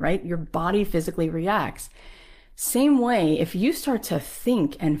on, right? Your body physically reacts. Same way, if you start to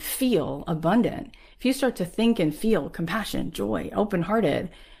think and feel abundant, if you start to think and feel compassion, joy,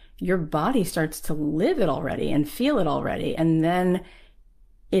 open-hearted, your body starts to live it already and feel it already. And then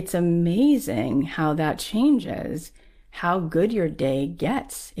it's amazing how that changes how good your day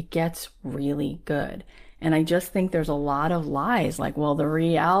gets. It gets really good. And I just think there's a lot of lies like, well, the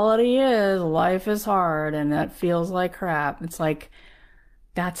reality is life is hard and that feels like crap. It's like,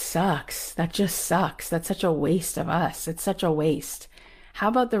 that sucks. That just sucks. That's such a waste of us. It's such a waste. How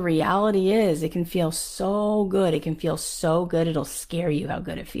about the reality is it can feel so good. It can feel so good. It'll scare you how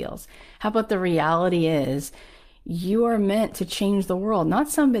good it feels. How about the reality is you are meant to change the world, not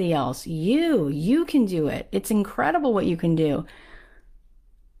somebody else. You can do it. It's incredible what you can do.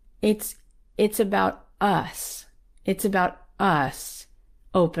 It's about us. It's about us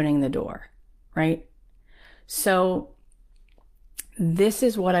opening the door, right? So this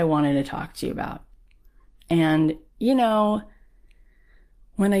is what I wanted to talk to you about. And, you know,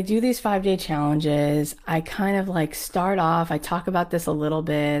 when I do these 5-day challenges, I kind of like start off, I talk about this a little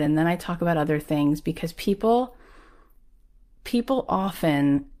bit, and then I talk about other things, because people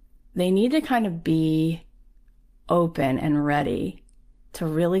often, they need to kind of be open and ready to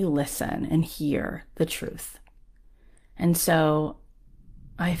really listen and hear the truth. And so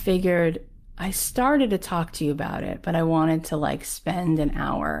I figured, I started to talk to you about it, but I wanted to like spend an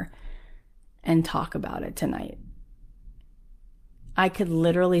hour and talk about it tonight. I could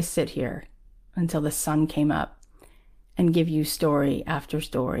literally sit here until the sun came up and give you story after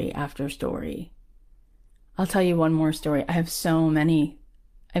story after story. I'll tell you one more story. I have so many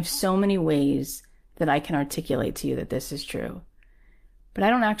ways that I can articulate to you that this is true. But I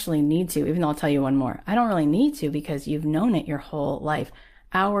don't actually need to, even though I'll tell you one more. I don't really need to, because you've known it your whole life.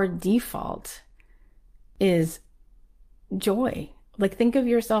 Our default is joy. Like, think of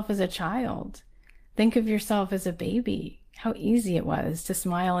yourself as a child. Think of yourself as a baby. How easy it was to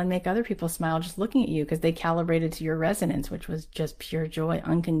smile and make other people smile just looking at you, because they calibrated to your resonance, which was just pure joy,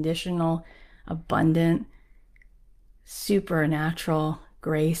 unconditional, abundant, supernatural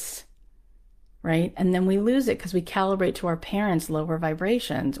grace, right? And then we lose it because we calibrate to our parents' lower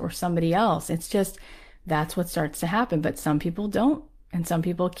vibrations or somebody else. It's just, that's what starts to happen. But some people don't. And some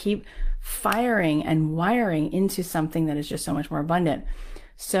people keep firing and wiring into something that is just so much more abundant.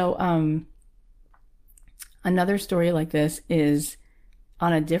 So, another story like this is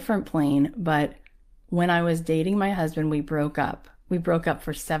on a different plane, but when I was dating my husband, we broke up. We broke up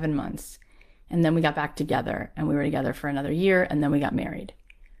for 7 months, and then we got back together, and we were together for another year, and then we got married.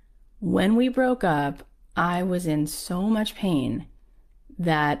 When we broke up, I was in so much pain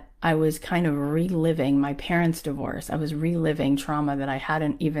that I was kind of reliving my parents' divorce. I was reliving trauma that I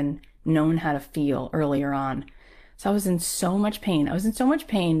hadn't even known how to feel earlier on. So I was in so much pain. I was in so much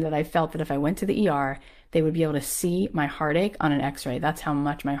pain that I felt that if I went to the ER, they would be able to see my heartache on an x-ray. That's how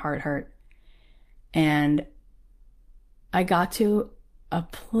much my heart hurt. And I got to a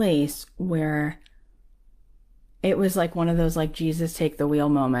place where it was like one of those like Jesus take the wheel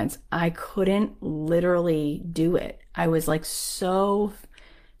moments. I couldn't literally do it. I was like so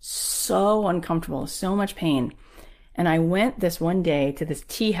uncomfortable, so much pain. And I went this one day to this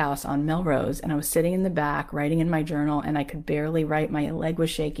tea house on Melrose, and I was sitting in the back writing in my journal, and I could barely write. My leg was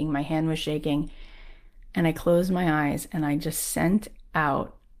shaking, my hand was shaking. And I closed my eyes and I just sent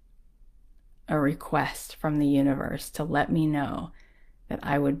out a request from the universe to let me know that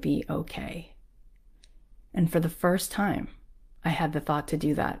I would be okay. And for the first time, I had the thought to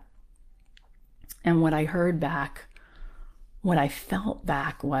do that. And what I heard back, what I felt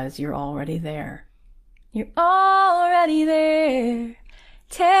back was, you're already there. You're already there.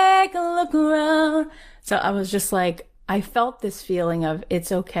 Take a look around. So I was just like, I felt this feeling of,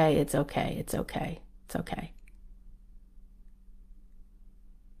 it's okay, it's okay, it's okay. It's okay.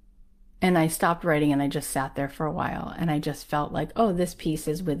 And I stopped writing and I just sat there for a while, and I just felt like, oh, this piece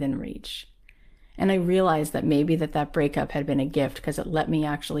is within reach. And I realized that maybe that breakup had been a gift, because it let me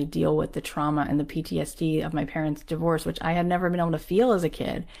actually deal with the trauma and the PTSD of my parents' divorce, which I had never been able to feel as a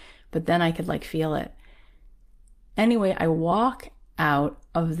kid, but then I could like feel it. Anyway, I walk out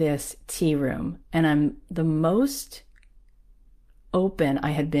of this tea room and I'm the most open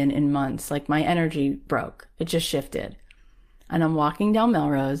I had been in months. Like, my energy broke. It just shifted. And I'm walking down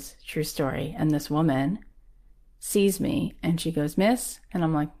Melrose, true story, and this woman sees me and she goes, "Miss?" And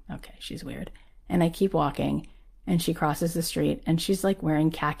I'm like, okay, she's weird. And I keep walking, and she crosses the street, and she's like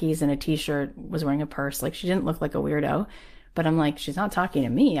wearing khakis and a t-shirt, was wearing a purse. Like, she didn't look like a weirdo, but I'm like, she's not talking to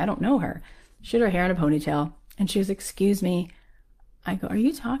me. I don't know her. She had her hair in a ponytail, and she goes, "Excuse me." I go, "Are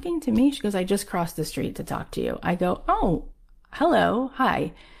you talking to me?" She goes, "I just crossed the street to talk to you." I go, "Oh, hello,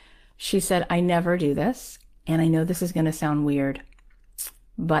 hi." She said, "I never do this, and I know this is going to sound weird,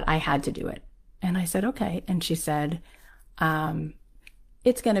 but I had to do it." And I said, "Okay." And she said,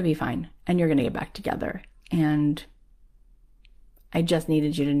 "It's going to be fine, and you're going to get back together. And I just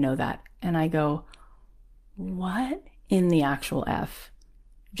needed you to know that." And I go, "What in the actual F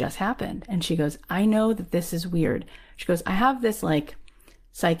just happened?" And she goes, "I know that this is weird." She goes, "I have this like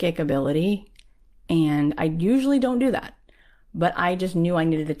psychic ability, and I usually don't do that, but I just knew I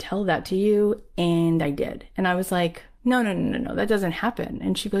needed to tell that to you, and I did." And I was like, no, that doesn't happen."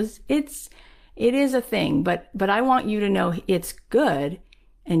 And she goes, it is a thing, but I want you to know it's good,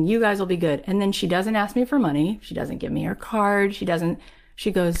 and you guys will be good." And then she doesn't ask me for money. She doesn't give me her card. She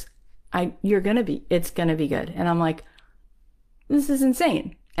goes, it's gonna be good." And I'm like, this is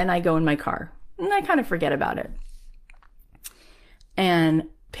insane. And I go in my car and I kind of forget about it. And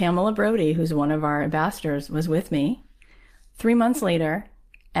Pamela Brody, who's one of our ambassadors, was with me 3 months later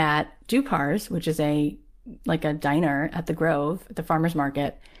at Dupars, which is a like a diner at the Grove, at the farmer's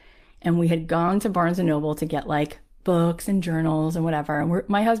market. And we had gone to Barnes and Noble to get like books and journals and whatever. And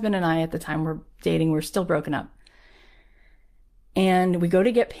my husband and I at the time were dating. We're still broken up. And we go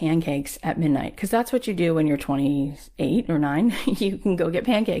to get pancakes at midnight, because that's what you do when you're 28 or 9. You can go get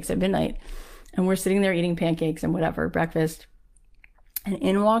pancakes at midnight. And we're sitting there eating pancakes and whatever, breakfast. And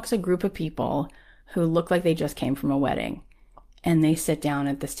in walks a group of people who look like they just came from a wedding. And they sit down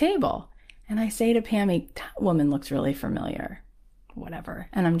at this table. And I say to Pammy, that woman looks really familiar. Whatever.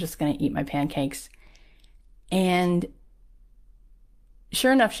 And I'm just going to eat my pancakes. And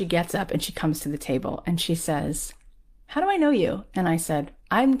sure enough, she gets up and she comes to the table and she says, how do I know you? And I said,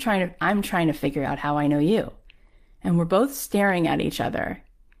 I'm trying to figure out how I know you. And we're both staring at each other.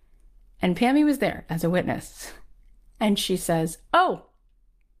 And Pammy was there as a witness. And she says, oh,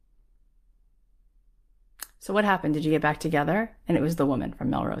 so what happened? Did you get back together? And it was the woman from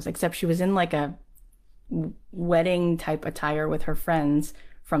Melrose, except she was in like a wedding type attire with her friends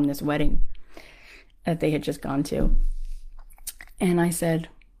from this wedding that they had just gone to. And I said,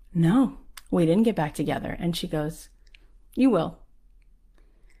 no, we didn't get back together. And she goes, you will.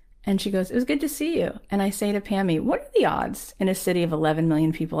 And she goes, it was good to see you. And I say to Pammy, what are the odds in a city of 11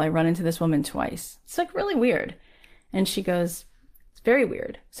 million people I run into this woman twice? It's like really weird. And she goes, it's very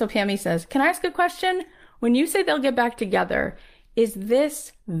weird. So Pammy says, can I ask a question? When you say they'll get back together, is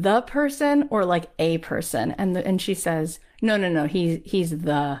this the person or like a person? And she says, no, he's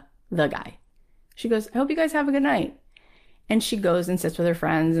the guy. She goes, I hope you guys have a good night. And she goes and sits with her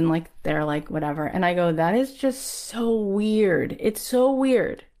friends and like, they're like, whatever. And I go, that is just so weird. It's so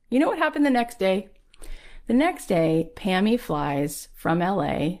weird. You know what happened the next day? The next day, Pammy flies from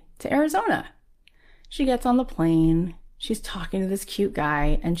LA to Arizona. She gets on the plane. She's talking to this cute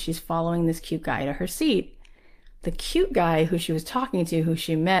guy and she's following this cute guy to her seat. The cute guy who she was talking to, who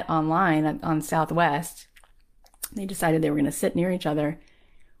she met online on Southwest, they decided they were going to sit near each other.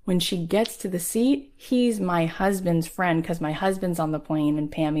 When she gets to the seat, he's my husband's friend because my husband's on the plane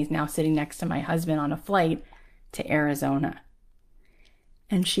and Pammy's now sitting next to my husband on a flight to Arizona.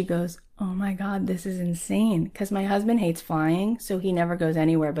 And she goes, oh my God, this is insane. Because my husband hates flying, so he never goes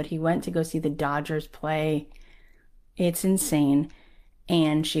anywhere, but he went to go see the Dodgers play. It's insane.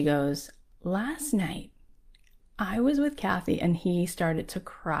 And she goes, last night, I was with Kathy and he started to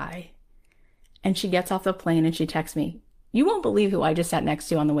cry. And she gets off the plane and she texts me, you won't believe who I just sat next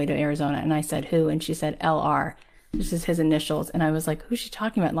to on the way to Arizona. And I said, who? And she said, LR. This is his initials. And I was like, who's she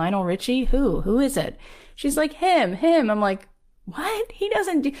talking about? Lionel Richie? Who is it? She's like, him. I'm like, what? He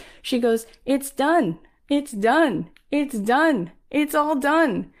doesn't do. She goes, it's done. It's done. It's done. It's all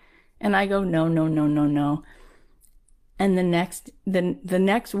done. And I go, no. And the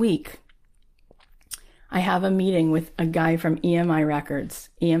next week, I have a meeting with a guy from EMI Records,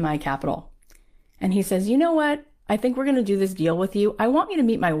 EMI Capital. And he says, you know what? I think we're going to do this deal with you. I want you to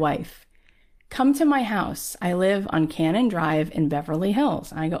meet my wife. Come to my house. I live on Cannon Drive in Beverly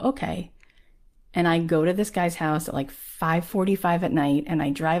Hills. And I go, okay. And I go to this guy's house at like 5:45 at night and I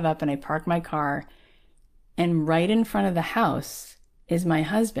drive up and I park my car. And right in front of the house is my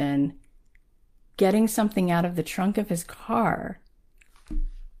husband getting something out of the trunk of his car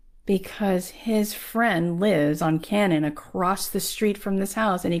because his friend lives on Cannon across the street from this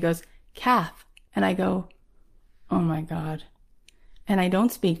house. And he goes, Kath. And I go, oh my God. And I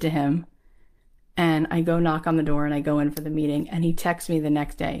don't speak to him. And I go knock on the door and I go in for the meeting. And he texts me the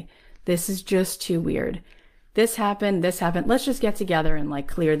next day. This is just too weird. This happened. Let's just get together and like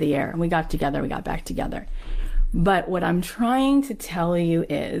clear the air. And we got together. We got back together. But what I'm trying to tell you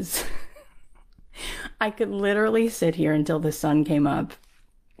is I could literally sit here until the sun came up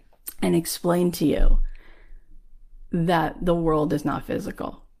and explain to you that the world is not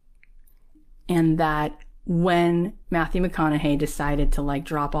physical. And that when Matthew McConaughey decided to like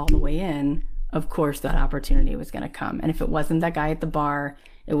drop all the way in, of course that opportunity was going to come. And if it wasn't that guy at the bar,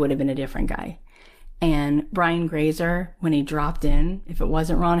 it would have been a different guy. And Brian Grazer, when he dropped in, if it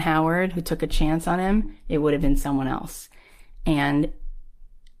wasn't Ron Howard who took a chance on him, it would have been someone else. And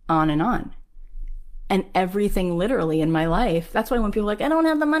on and on. And everything literally in my life. That's why when people are like, I don't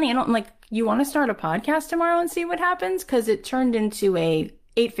have the money. I'm like, you want to start a podcast tomorrow and see what happens? Because it turned into a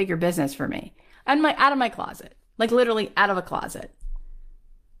 8-figure business for me. And out of my closet. Like literally out of a closet.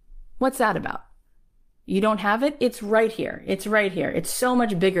 What's that about? You don't have it? It's right here. It's right here. It's so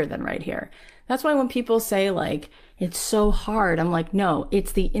much bigger than right here. That's why when people say like, it's so hard, I'm like, no,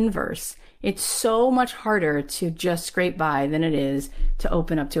 it's the inverse. It's so much harder to just scrape by than it is to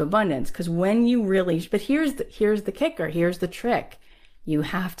open up to abundance. Because when you really, but here's the kicker. Here's the trick. You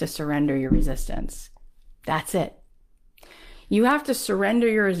have to surrender your resistance. That's it. You have to surrender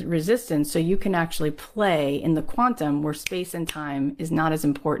your resistance so you can actually play in the quantum where space and time is not as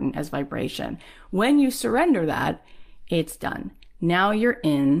important as vibration. When you surrender that, it's done. Now you're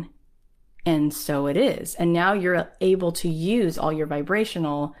in, and so it is. And now you're able to use all your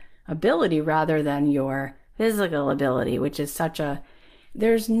vibrational ability rather than your physical ability, which is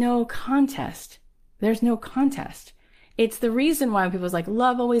there's no contest. There's no contest. It's the reason why people's like,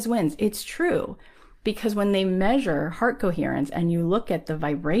 love always wins. It's true. Because when they measure heart coherence and you look at the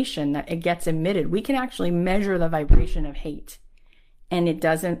vibration that it gets emitted, we can actually measure the vibration of hate. And it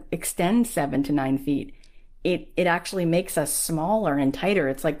doesn't extend 7 to 9 feet. It actually makes us smaller and tighter.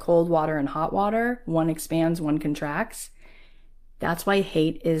 It's like cold water and hot water. One expands, one contracts. That's why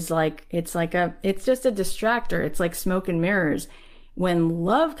hate is it's just a distractor. It's like smoke and mirrors. When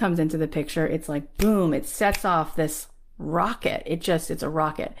love comes into the picture, it's like, boom, it sets off this rocket. It's a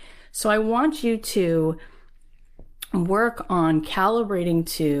rocket. So I want you to work on calibrating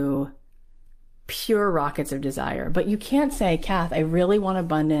to pure rockets of desire. But you can't say, Kath, I really want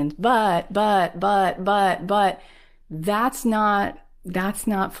abundance, but. That's not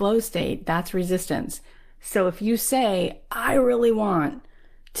flow state. That's resistance. So if you say, I really want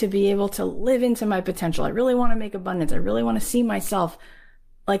to be able to live into my potential, I really want to make abundance, I really want to see myself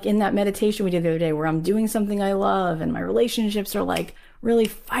like in that meditation we did the other day where I'm doing something I love and my relationships are like really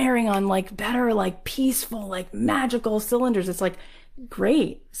firing on like better, like peaceful, like magical cylinders. It's like,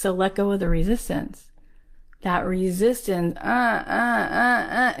 great. So let go of the resistance. That resistance,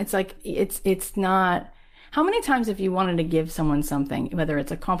 it's like, it's not, how many times have you wanted to give someone something, whether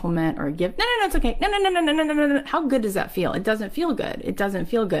it's a compliment or a gift? No, it's okay. No. How good does that feel? It doesn't feel good. It doesn't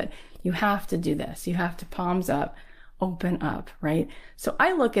feel good. You have to do this. You have to palms up, open up, right? So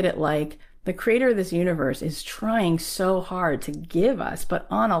I look at it like the creator of this universe is trying so hard to give us, but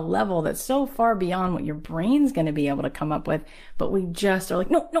on a level that's so far beyond what your brain's going to be able to come up with. But we just are like,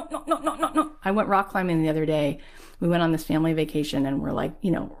 no. I went rock climbing the other day. We went on this family vacation and we're like,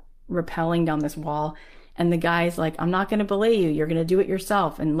 rappelling down this wall. And the guy's like, I'm not going to belay you. You're going to do it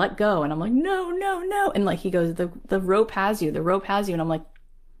yourself and let go. And I'm like, no. And like, he goes, the rope has you. And I'm like,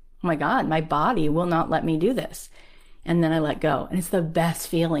 oh my God, my body will not let me do this. And then I let go. And it's the best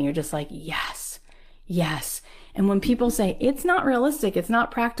feeling. You're just like, yes. And when people say, it's not realistic, it's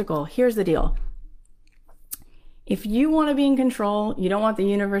not practical, here's the deal. If you want to be in control, you don't want the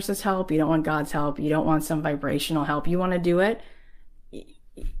universe's help, you don't want God's help, you don't want some vibrational help, you want to do it,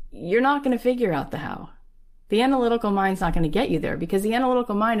 you're not going to figure out the how. The analytical mind's not going to get you there because the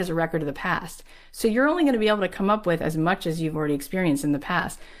analytical mind is a record of the past. So you're only going to be able to come up with as much as you've already experienced in the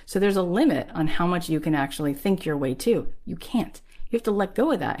past. So there's a limit on how much you can actually think your way to. You can't. You have to let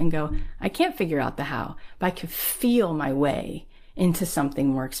go of that and go, I can't figure out the how, but I can feel my way into something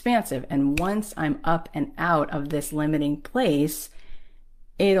more expansive. And once I'm up and out of this limiting place,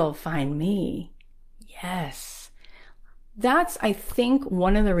 it'll find me. Yes. That's, I think,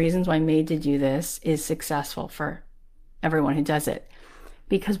 one of the reasons why Made to Do This is successful for everyone who does it.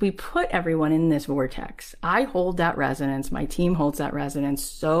 Because we put everyone in this vortex. I hold that resonance. My team holds that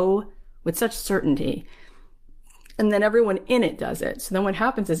resonance with such certainty. And then everyone in it does it. So then what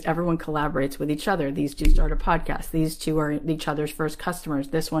happens is everyone collaborates with each other. These two start a podcast. These two are each other's first customers.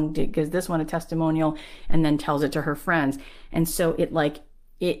 This one gives this one a testimonial and then tells it to her friends. And so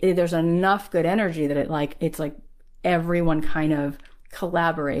there's enough good energy that it's like, everyone kind of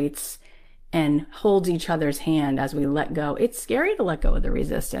collaborates and holds each other's hand as we let go. It's scary to let go of the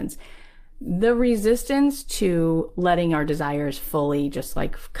resistance. The resistance to letting our desires fully just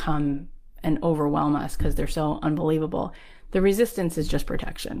like come and overwhelm us because they're so unbelievable. The resistance is just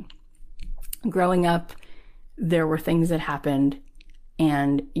protection. Growing up, there were things that happened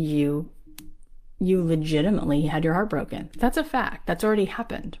and you legitimately had your heart broken. That's a fact. That's already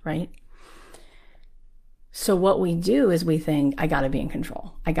happened, right? So what we do is we think, I gotta be in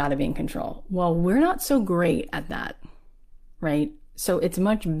control. Well, we're not so great at that, right? So it's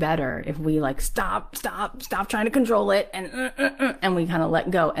much better if we like stop trying to control it and we kind of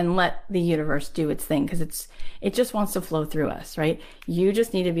let go and let the universe do its thing because it just wants to flow through us, right? You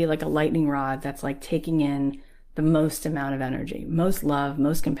just need to be like a lightning rod that's like taking in the most amount of energy, most love,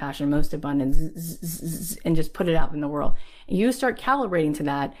 most compassion, most abundance, and just put it out in the world. You start calibrating to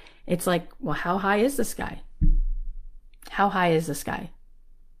that. It's like, well, how high is the sky? How high is the sky?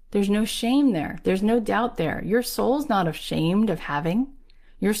 There's no shame there. There's no doubt there. Your soul's not ashamed of having.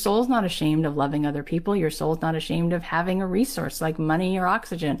 Your soul's not ashamed of loving other people. Your soul's not ashamed of having a resource like money or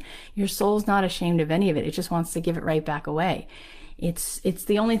oxygen. Your soul's not ashamed of any of it. It just wants to give it right back away. It's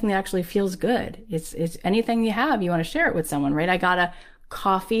the only thing that actually feels good. It's anything you have, you want to share it with someone, right? I got a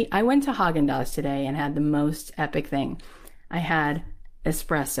coffee. I went to Haagen-Dazs today and had the most epic thing. I had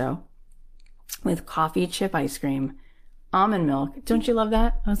espresso with coffee chip ice cream, almond milk. Don't you love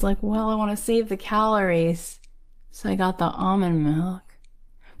that? I was like, well, I want to save the calories. So I got the almond milk,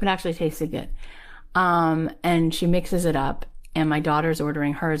 but it actually tasted good. And she mixes it up, and my daughter's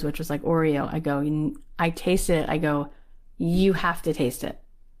ordering hers, which was like Oreo. I tasted it. I go, you have to taste it,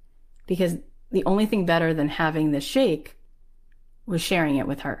 because the only thing better than having this shake was sharing it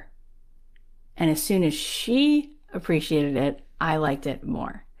with her. And as soon as she appreciated it, I liked it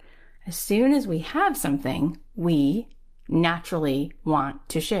more. As soon as we have something, we naturally want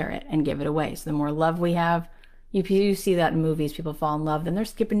to share it and give it away. So the more love we have, you see that in movies, people fall in love, then they're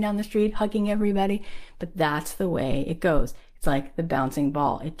skipping down the street, hugging everybody. But that's the way it goes. It's like the bouncing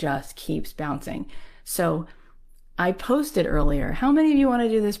ball. It just keeps bouncing. So I posted earlier, how many of you want to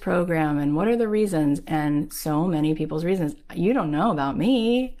do this program and what are the reasons? And so many people's reasons, you don't know about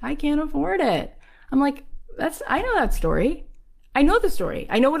me. I can't afford it. I'm like, I know that story. I know the story.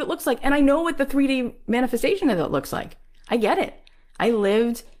 I know what it looks like. And I know what the 3D manifestation of it looks like. I get it. I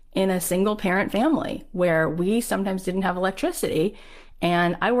lived in a single parent family where we sometimes didn't have electricity,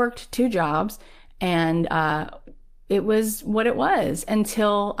 and I worked 2 jobs, and it was what it was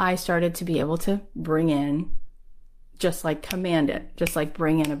until I started to be able to bring in, just like command it, just like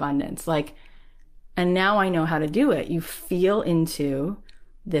bring in abundance. And now I know how to do it. You feel into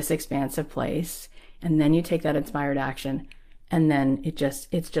this expansive place, and then you take that inspired action, and then it just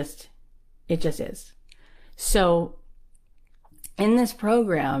is. So in this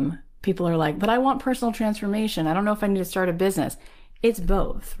program, people are like, but I want personal transformation. I don't know if I need to start a business. It's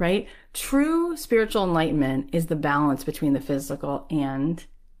both, right? True spiritual enlightenment is the balance between the physical and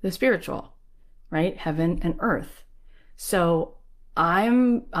the spiritual, right? Heaven and earth. So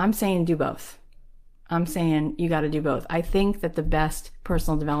I'm saying do both. I'm saying you got to do both. I think that the best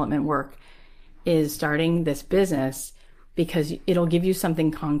personal development work is starting this business, because it'll give you something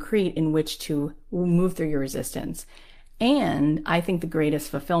concrete in which to move through your resistance. And I think the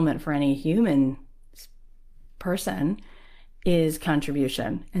greatest fulfillment for any human person is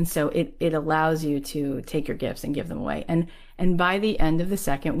contribution. And so it allows you to take your gifts and give them away. And by the end of the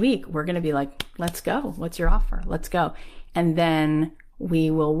second week, we're going to be like, let's go. What's your offer? Let's go. And then we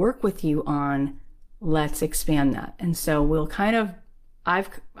will work with you on, let's expand that. And so we'll kind of,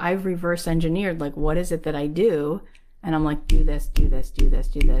 I've reverse engineered, like, what is it that I do? And I'm like, do this, do this, do this,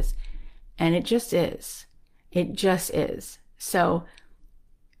 do this. And it just is. It just is. So,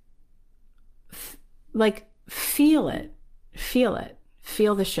 feel it,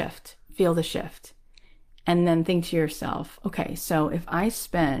 feel the shift. And then think to yourself, okay, so if I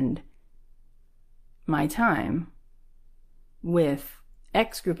spend my time with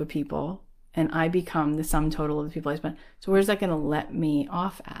X group of people and I become the sum total of the people I spend, so where's that going to let me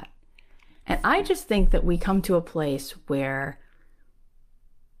off at? And I just think that we come to a place where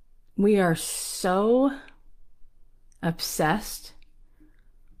we are so obsessed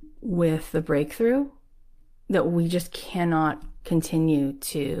with the breakthrough that we just cannot continue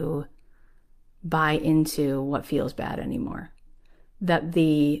to buy into what feels bad anymore. That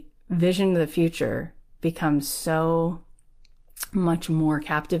the vision of the future becomes so much more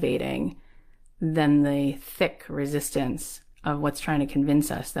captivating than the thick resistance of what's trying to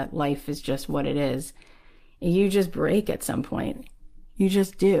convince us that life is just what it is. You just break at some point. You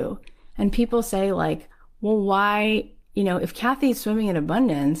just do. And people say, like, well, why, if Kathy's swimming in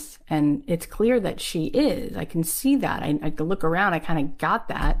abundance, and it's clear that she is, I can see that. I can look around, I kind of got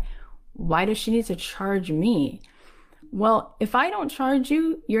that. Why does she need to charge me? Well, if I don't charge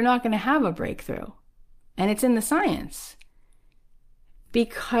you, you're not going to have a breakthrough. And it's in the science.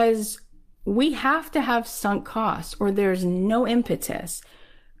 Because we have to have sunk costs, or there's no impetus.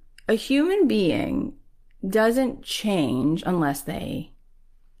 A human being doesn't change unless they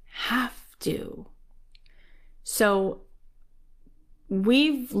have to. So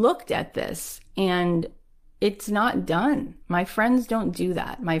we've looked at this, and it's not done. My friends don't do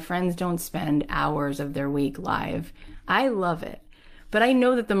that. My friends don't spend hours of their week live. I love it. But I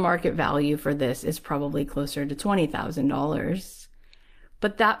know that the market value for this is probably closer to $20,000.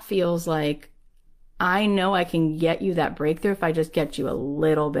 But that feels like, I know I can get you that breakthrough if I just get you a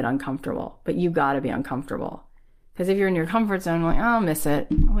little bit uncomfortable. But you got to be uncomfortable. Because if you're in your comfort zone, like, oh, I'll miss it.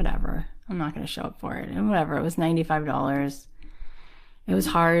 Whatever. I'm not going to show up for it. And whatever. It was $95. It was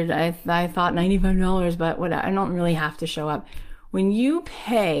hard. I thought $95, but whatever. I don't really have to show up. When you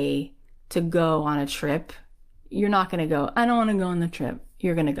pay to go on a trip, you're not going to go, I don't want to go on the trip.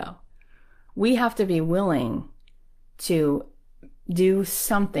 You're going to go. We have to be willing to do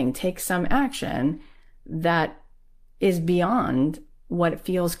something, take some action that is beyond what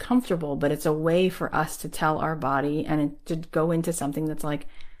feels comfortable, but it's a way for us to tell our body and to go into something that's like,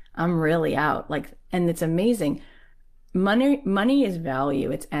 I'm really out. Like, and it's amazing. Money is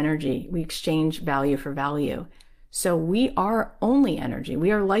value. It's energy. We exchange value for value. So we are only energy.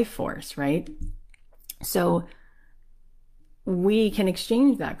 We are life force, right? So we can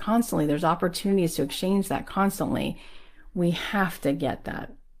exchange that constantly. There's opportunities to exchange that constantly. We have to get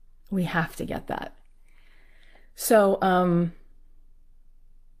that. We have to get that. So,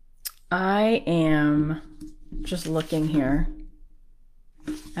 I am just looking here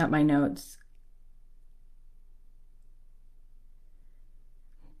at my notes.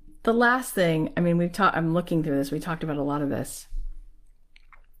 The last thing, I mean, I'm looking through this. We talked about a lot of this.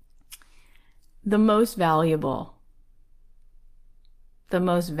 The most valuable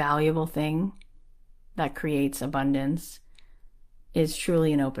thing that creates abundance is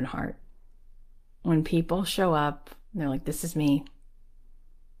truly an open heart. When people show up, they're like, this is me.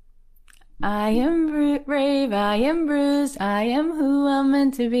 I am brave, I am bruised, I am who I'm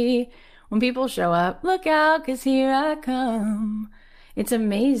meant to be. When people show up, look out, 'cause here I come. It's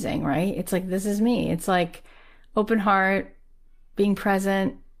amazing, right? It's like, this is me. It's like open heart, being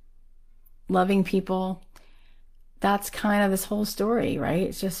present, loving people. That's kind of this whole story, right?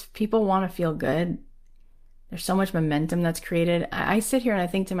 It's just people want to feel good. There's so much momentum that's created. I sit here and I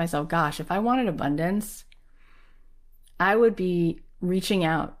think to myself, gosh, if I wanted abundance, I would be reaching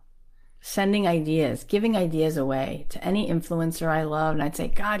out, sending ideas, giving ideas away to any influencer I love. And I'd say,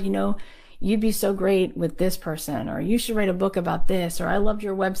 God, you'd be so great with this person, or you should write a book about this, or I loved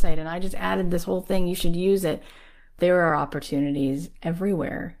your website and I just added this whole thing. You should use it. There are opportunities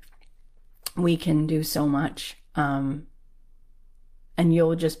everywhere. We can do so much. And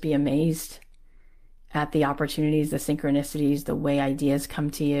you'll just be amazed at the opportunities, the synchronicities, the way ideas come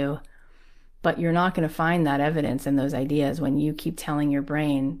to you. But you're not going to find that evidence in those ideas when you keep telling your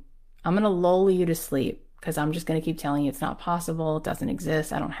brain, I'm going to lull you to sleep because I'm just going to keep telling you it's not possible, it doesn't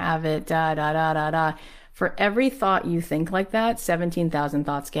exist, I don't have it, da, da, da, da, da. For every thought you think like that, 17,000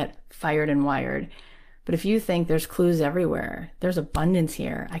 thoughts get fired and wired. But if you think there's clues everywhere, there's abundance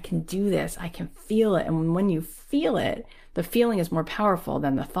here, I can do this, I can feel it. And when you feel it, the feeling is more powerful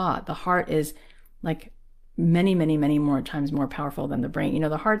than the thought. The heart is like many, many, many more times more powerful than the brain.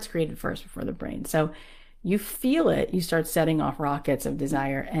 The heart's created first before the brain. So you feel it, you start setting off rockets of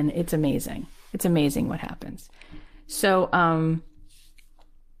desire, and it's amazing. It's amazing what happens. So,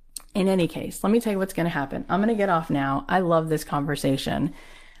 in any case, let me tell you what's going to happen. I'm going to get off now. I love this conversation.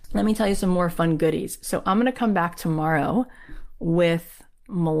 Let me tell you some more fun goodies. So I'm going to come back tomorrow with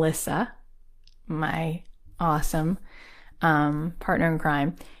Melissa, my awesome partner in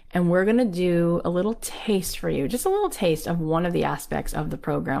crime. And we're going to do a little taste for you, just a little taste of one of the aspects of the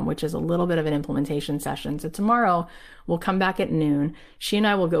program, which is a little bit of an implementation session. So tomorrow we'll come back at noon. She and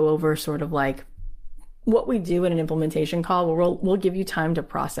I will go over sort of like what we do in an implementation call, where we'll give you time to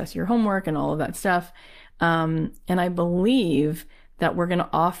process your homework and all of that stuff. And I believe that we're going to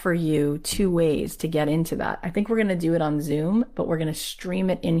offer you 2 ways to get into that. I think we're going to do it on Zoom, but we're going to stream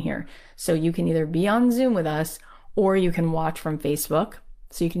it in here. So you can either be on Zoom with us or you can watch from Facebook.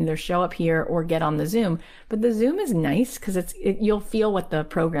 So you can either show up here or get on the Zoom. But the Zoom is nice because you'll feel what the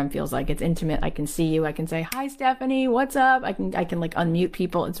program feels like. It's intimate. I can see you. I can say, hi, Stephanie, what's up? I can like unmute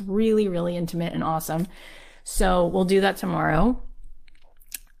people. It's really, really intimate and awesome. So we'll do that tomorrow.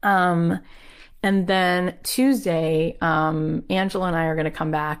 And then Tuesday, Angela and I are going to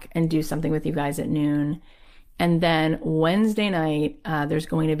come back and do something with you guys at noon. And then Wednesday night, there's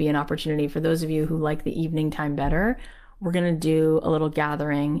going to be an opportunity for those of you who like the evening time better. We're going to do a little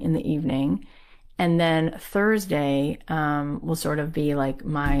gathering in the evening. And then Thursday, will sort of be like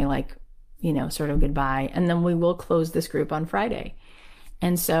my, sort of goodbye. And then we will close this group on Friday.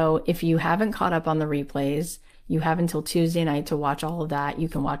 And so if you haven't caught up on the replays, you have until Tuesday night to watch all of that. You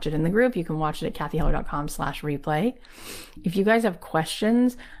can watch it in the group. You can watch it at kathyheller.com/replay. If you guys have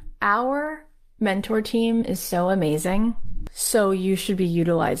questions, our mentor team is so amazing. So you should be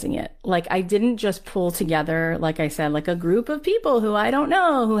utilizing it. Like, I didn't just pull together, like I said, like a group of people who I don't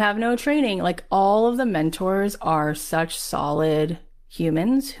know, who have no training. Like, all of the mentors are such solid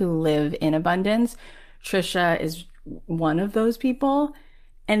humans who live in abundance. Trisha is one of those people,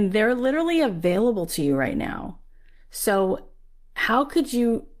 and they're literally available to you right now. So how could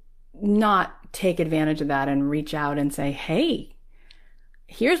you not take advantage of that and reach out and say, hey,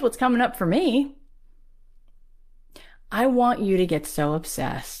 here's what's coming up for me. I want you to get so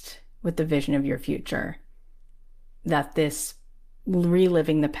obsessed with the vision of your future that this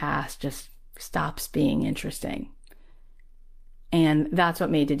reliving the past just stops being interesting. And that's what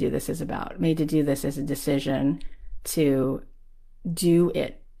Made to Do This is about. Made to Do This is a decision to do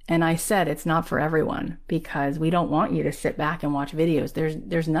it. And I said it's not for everyone because we don't want you to sit back and watch videos.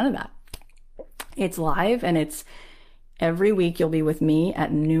 There's none of that. It's live, and it's every week you'll be with me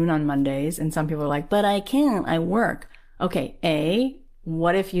at noon on Mondays. And some people are like, but I can't, I work. Okay,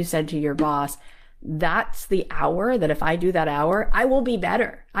 what if you said to your boss, that's the hour that if I do that hour, I will be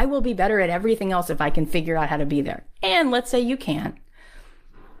better. I will be better at everything else if I can figure out how to be there. And let's say you can't.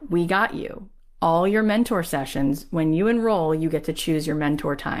 We got you. All your mentor sessions, when you enroll, you get to choose your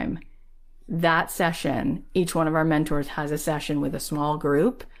mentor time. That session, each one of our mentors has a session with a small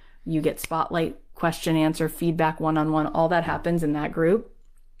group. You get spotlight, question, answer, feedback, one-on-one. All that happens in that group.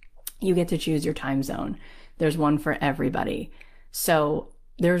 You get to choose your time zone. There's one for everybody. So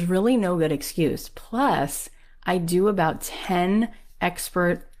there's really no good excuse. Plus, I do about 10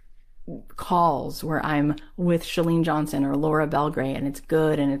 expert calls where I'm with Chalene Johnson or Laura Belgray, and it's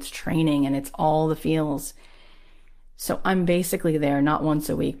good and it's training and it's all the feels. So I'm basically there not once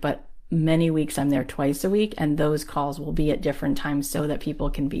a week, but many weeks I'm there twice a week, and those calls will be at different times so that people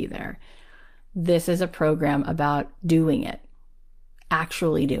can be there. This is a program about doing it,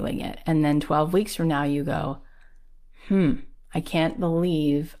 actually doing it. And then 12 weeks from now you go, I can't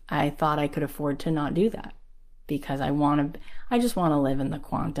believe I thought I could afford to not do that, because I just want to live in the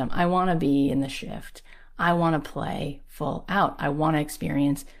quantum. I want to be in the shift. I want to play full out. I want to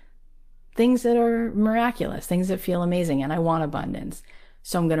experience things that are miraculous, things that feel amazing, and I want abundance.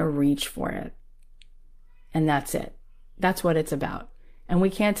 So I'm going to reach for it. And that's it. That's what it's about. And we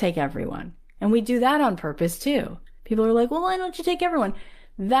can't take everyone. And we do that on purpose too. People are like, well, why don't you take everyone?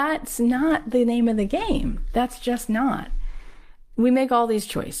 That's not the name of the game. That's just not. We make all these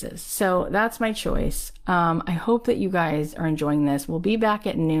choices. So that's my choice. I hope that you guys are enjoying this. We'll be back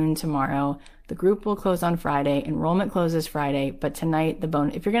at noon tomorrow. The group will close on Friday. Enrollment closes Friday, but tonight,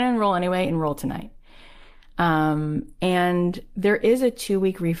 if you're going to enroll anyway, enroll tonight. And there is a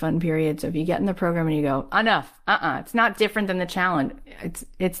 2-week refund period. So if you get in the program and you go, enough, it's not different than the challenge.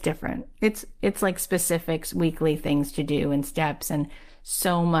 It's different. It's like specifics, weekly things to do and steps, and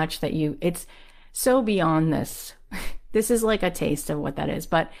so much that it's so beyond this. This is like a taste of what that is.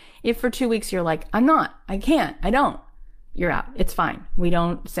 But if for 2 weeks you're like, I can't, I don't, you're out. It's fine. We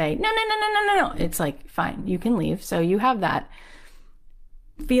don't say, no. It's like, fine, you can leave. So you have that.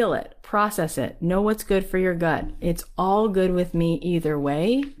 Feel it, process it, know what's good for your gut. It's all good with me either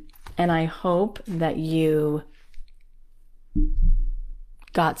way. And I hope that you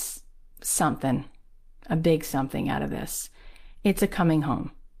got something, a big something out of this. It's a coming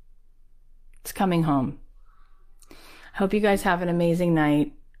home. It's coming home. I hope you guys have an amazing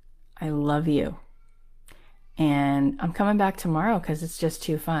night. I love you. And I'm coming back tomorrow because it's just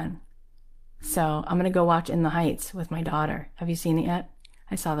too fun. So I'm going to go watch In the Heights with my daughter. Have you seen it yet?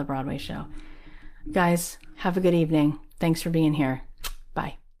 I saw the Broadway show. Guys, have a good evening. Thanks for being here.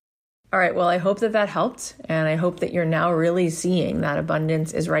 Bye. All right. Well, I hope that helped. And I hope that you're now really seeing that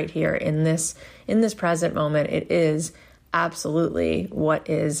abundance is right here in this present moment. It is absolutely what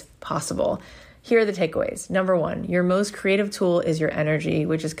is possible. Here are the takeaways. Number 1, your most creative tool is your energy,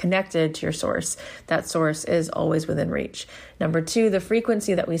 which is connected to your source. That source is always within reach. Number 2, the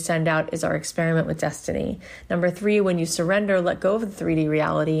frequency that we send out is our experiment with destiny. Number 3, when you surrender, let go of the 3D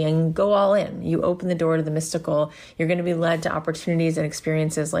reality and go all in. You open the door to the mystical. You're going to be led to opportunities and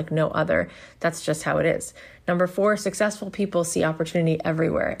experiences like no other. That's just how it is. Number 4, successful people see opportunity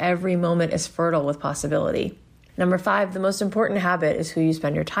everywhere. Every moment is fertile with possibility. Number 5, the most important habit is who you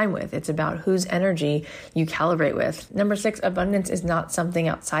spend your time with. It's about whose energy you calibrate with. Number 6, abundance is not something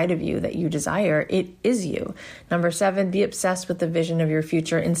outside of you that you desire. It is you. Number 7, be obsessed with the vision of your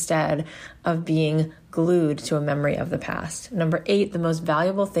future instead of being glued to a memory of the past. Number 8, the most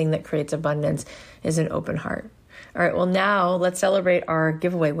valuable thing that creates abundance is an open heart. All right, well, now let's celebrate our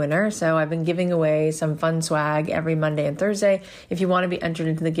giveaway winner. So I've been giving away some fun swag every Monday and Thursday. If you want to be entered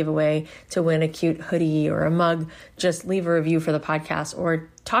into the giveaway to win a cute hoodie or a mug, just leave a review for the podcast or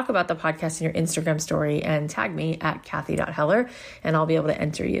talk about the podcast in your Instagram story and tag me at Kathy.Heller, and I'll be able to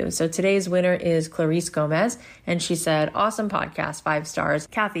enter you. So today's winner is Clarice Gomez, and she said, awesome podcast, 5 stars.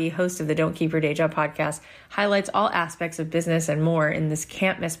 Kathy, host of the Don't Keep Your Day Job podcast, highlights all aspects of business and more in this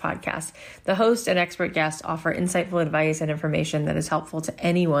can't miss podcast. The host and expert guests offer insightful advice and information that is helpful to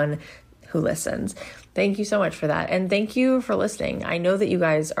anyone who listens. Thank you so much for that. And thank you for listening. I know that you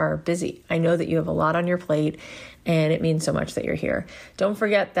guys are busy. I know that you have a lot on your plate. and it means so much that you're here. Don't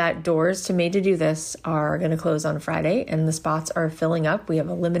forget that doors to Made to Do This are going to close on Friday, and the spots are filling up. We have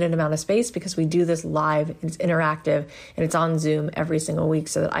a limited amount of space because we do this live, it's interactive, and it's on Zoom every single week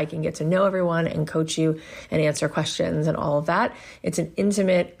so that I can get to know everyone and coach you and answer questions and all of that. It's an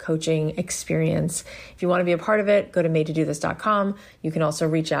intimate coaching experience. If you want to be a part of it, go to madetodothis.com. You can also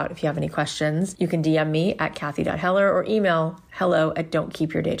reach out if you have any questions. You can DM me at Kathy.Heller or email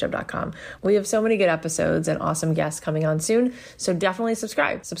hello@don'tkeepyourdayjob.com. We have so many good episodes and awesome guests coming on soon, so definitely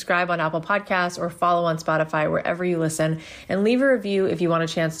subscribe. Subscribe on Apple Podcasts or follow on Spotify, wherever you listen, and leave a review if you want a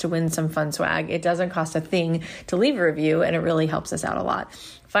chance to win some fun swag. It doesn't cost a thing to leave a review, and it really helps us out a lot.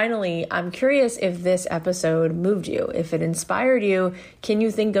 Finally, I'm curious if this episode moved you, if it inspired you. Can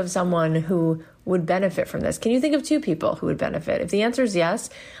you think of someone who would benefit from this? Can you think of 2 people who would benefit? If the answer is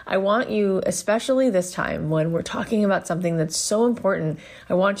yes, I want you, especially this time when we're talking about something that's so important,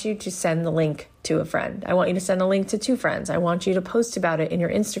 I want you to send the link to a friend. I want you to send a link to 2 friends. I want you to post about it in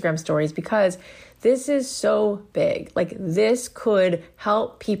your Instagram stories, because this is so big. Like, this could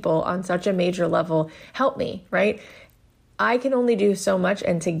help people on such a major level. Help me, right? I can only do so much,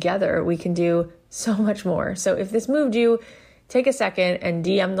 and together we can do so much more. So if this moved you, take a second and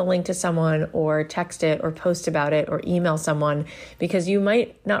DM the link to someone, or text it, or post about it, or email someone, because you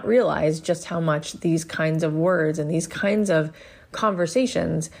might not realize just how much these kinds of words and these kinds of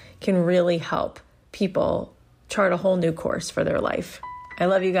conversations can really help people chart a whole new course for their life. I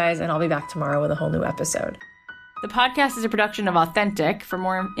love you guys, and I'll be back tomorrow with a whole new episode. The podcast is a production of Authentic. For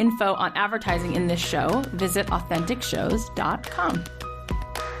more info on advertising in this show, visit AuthenticShows.com.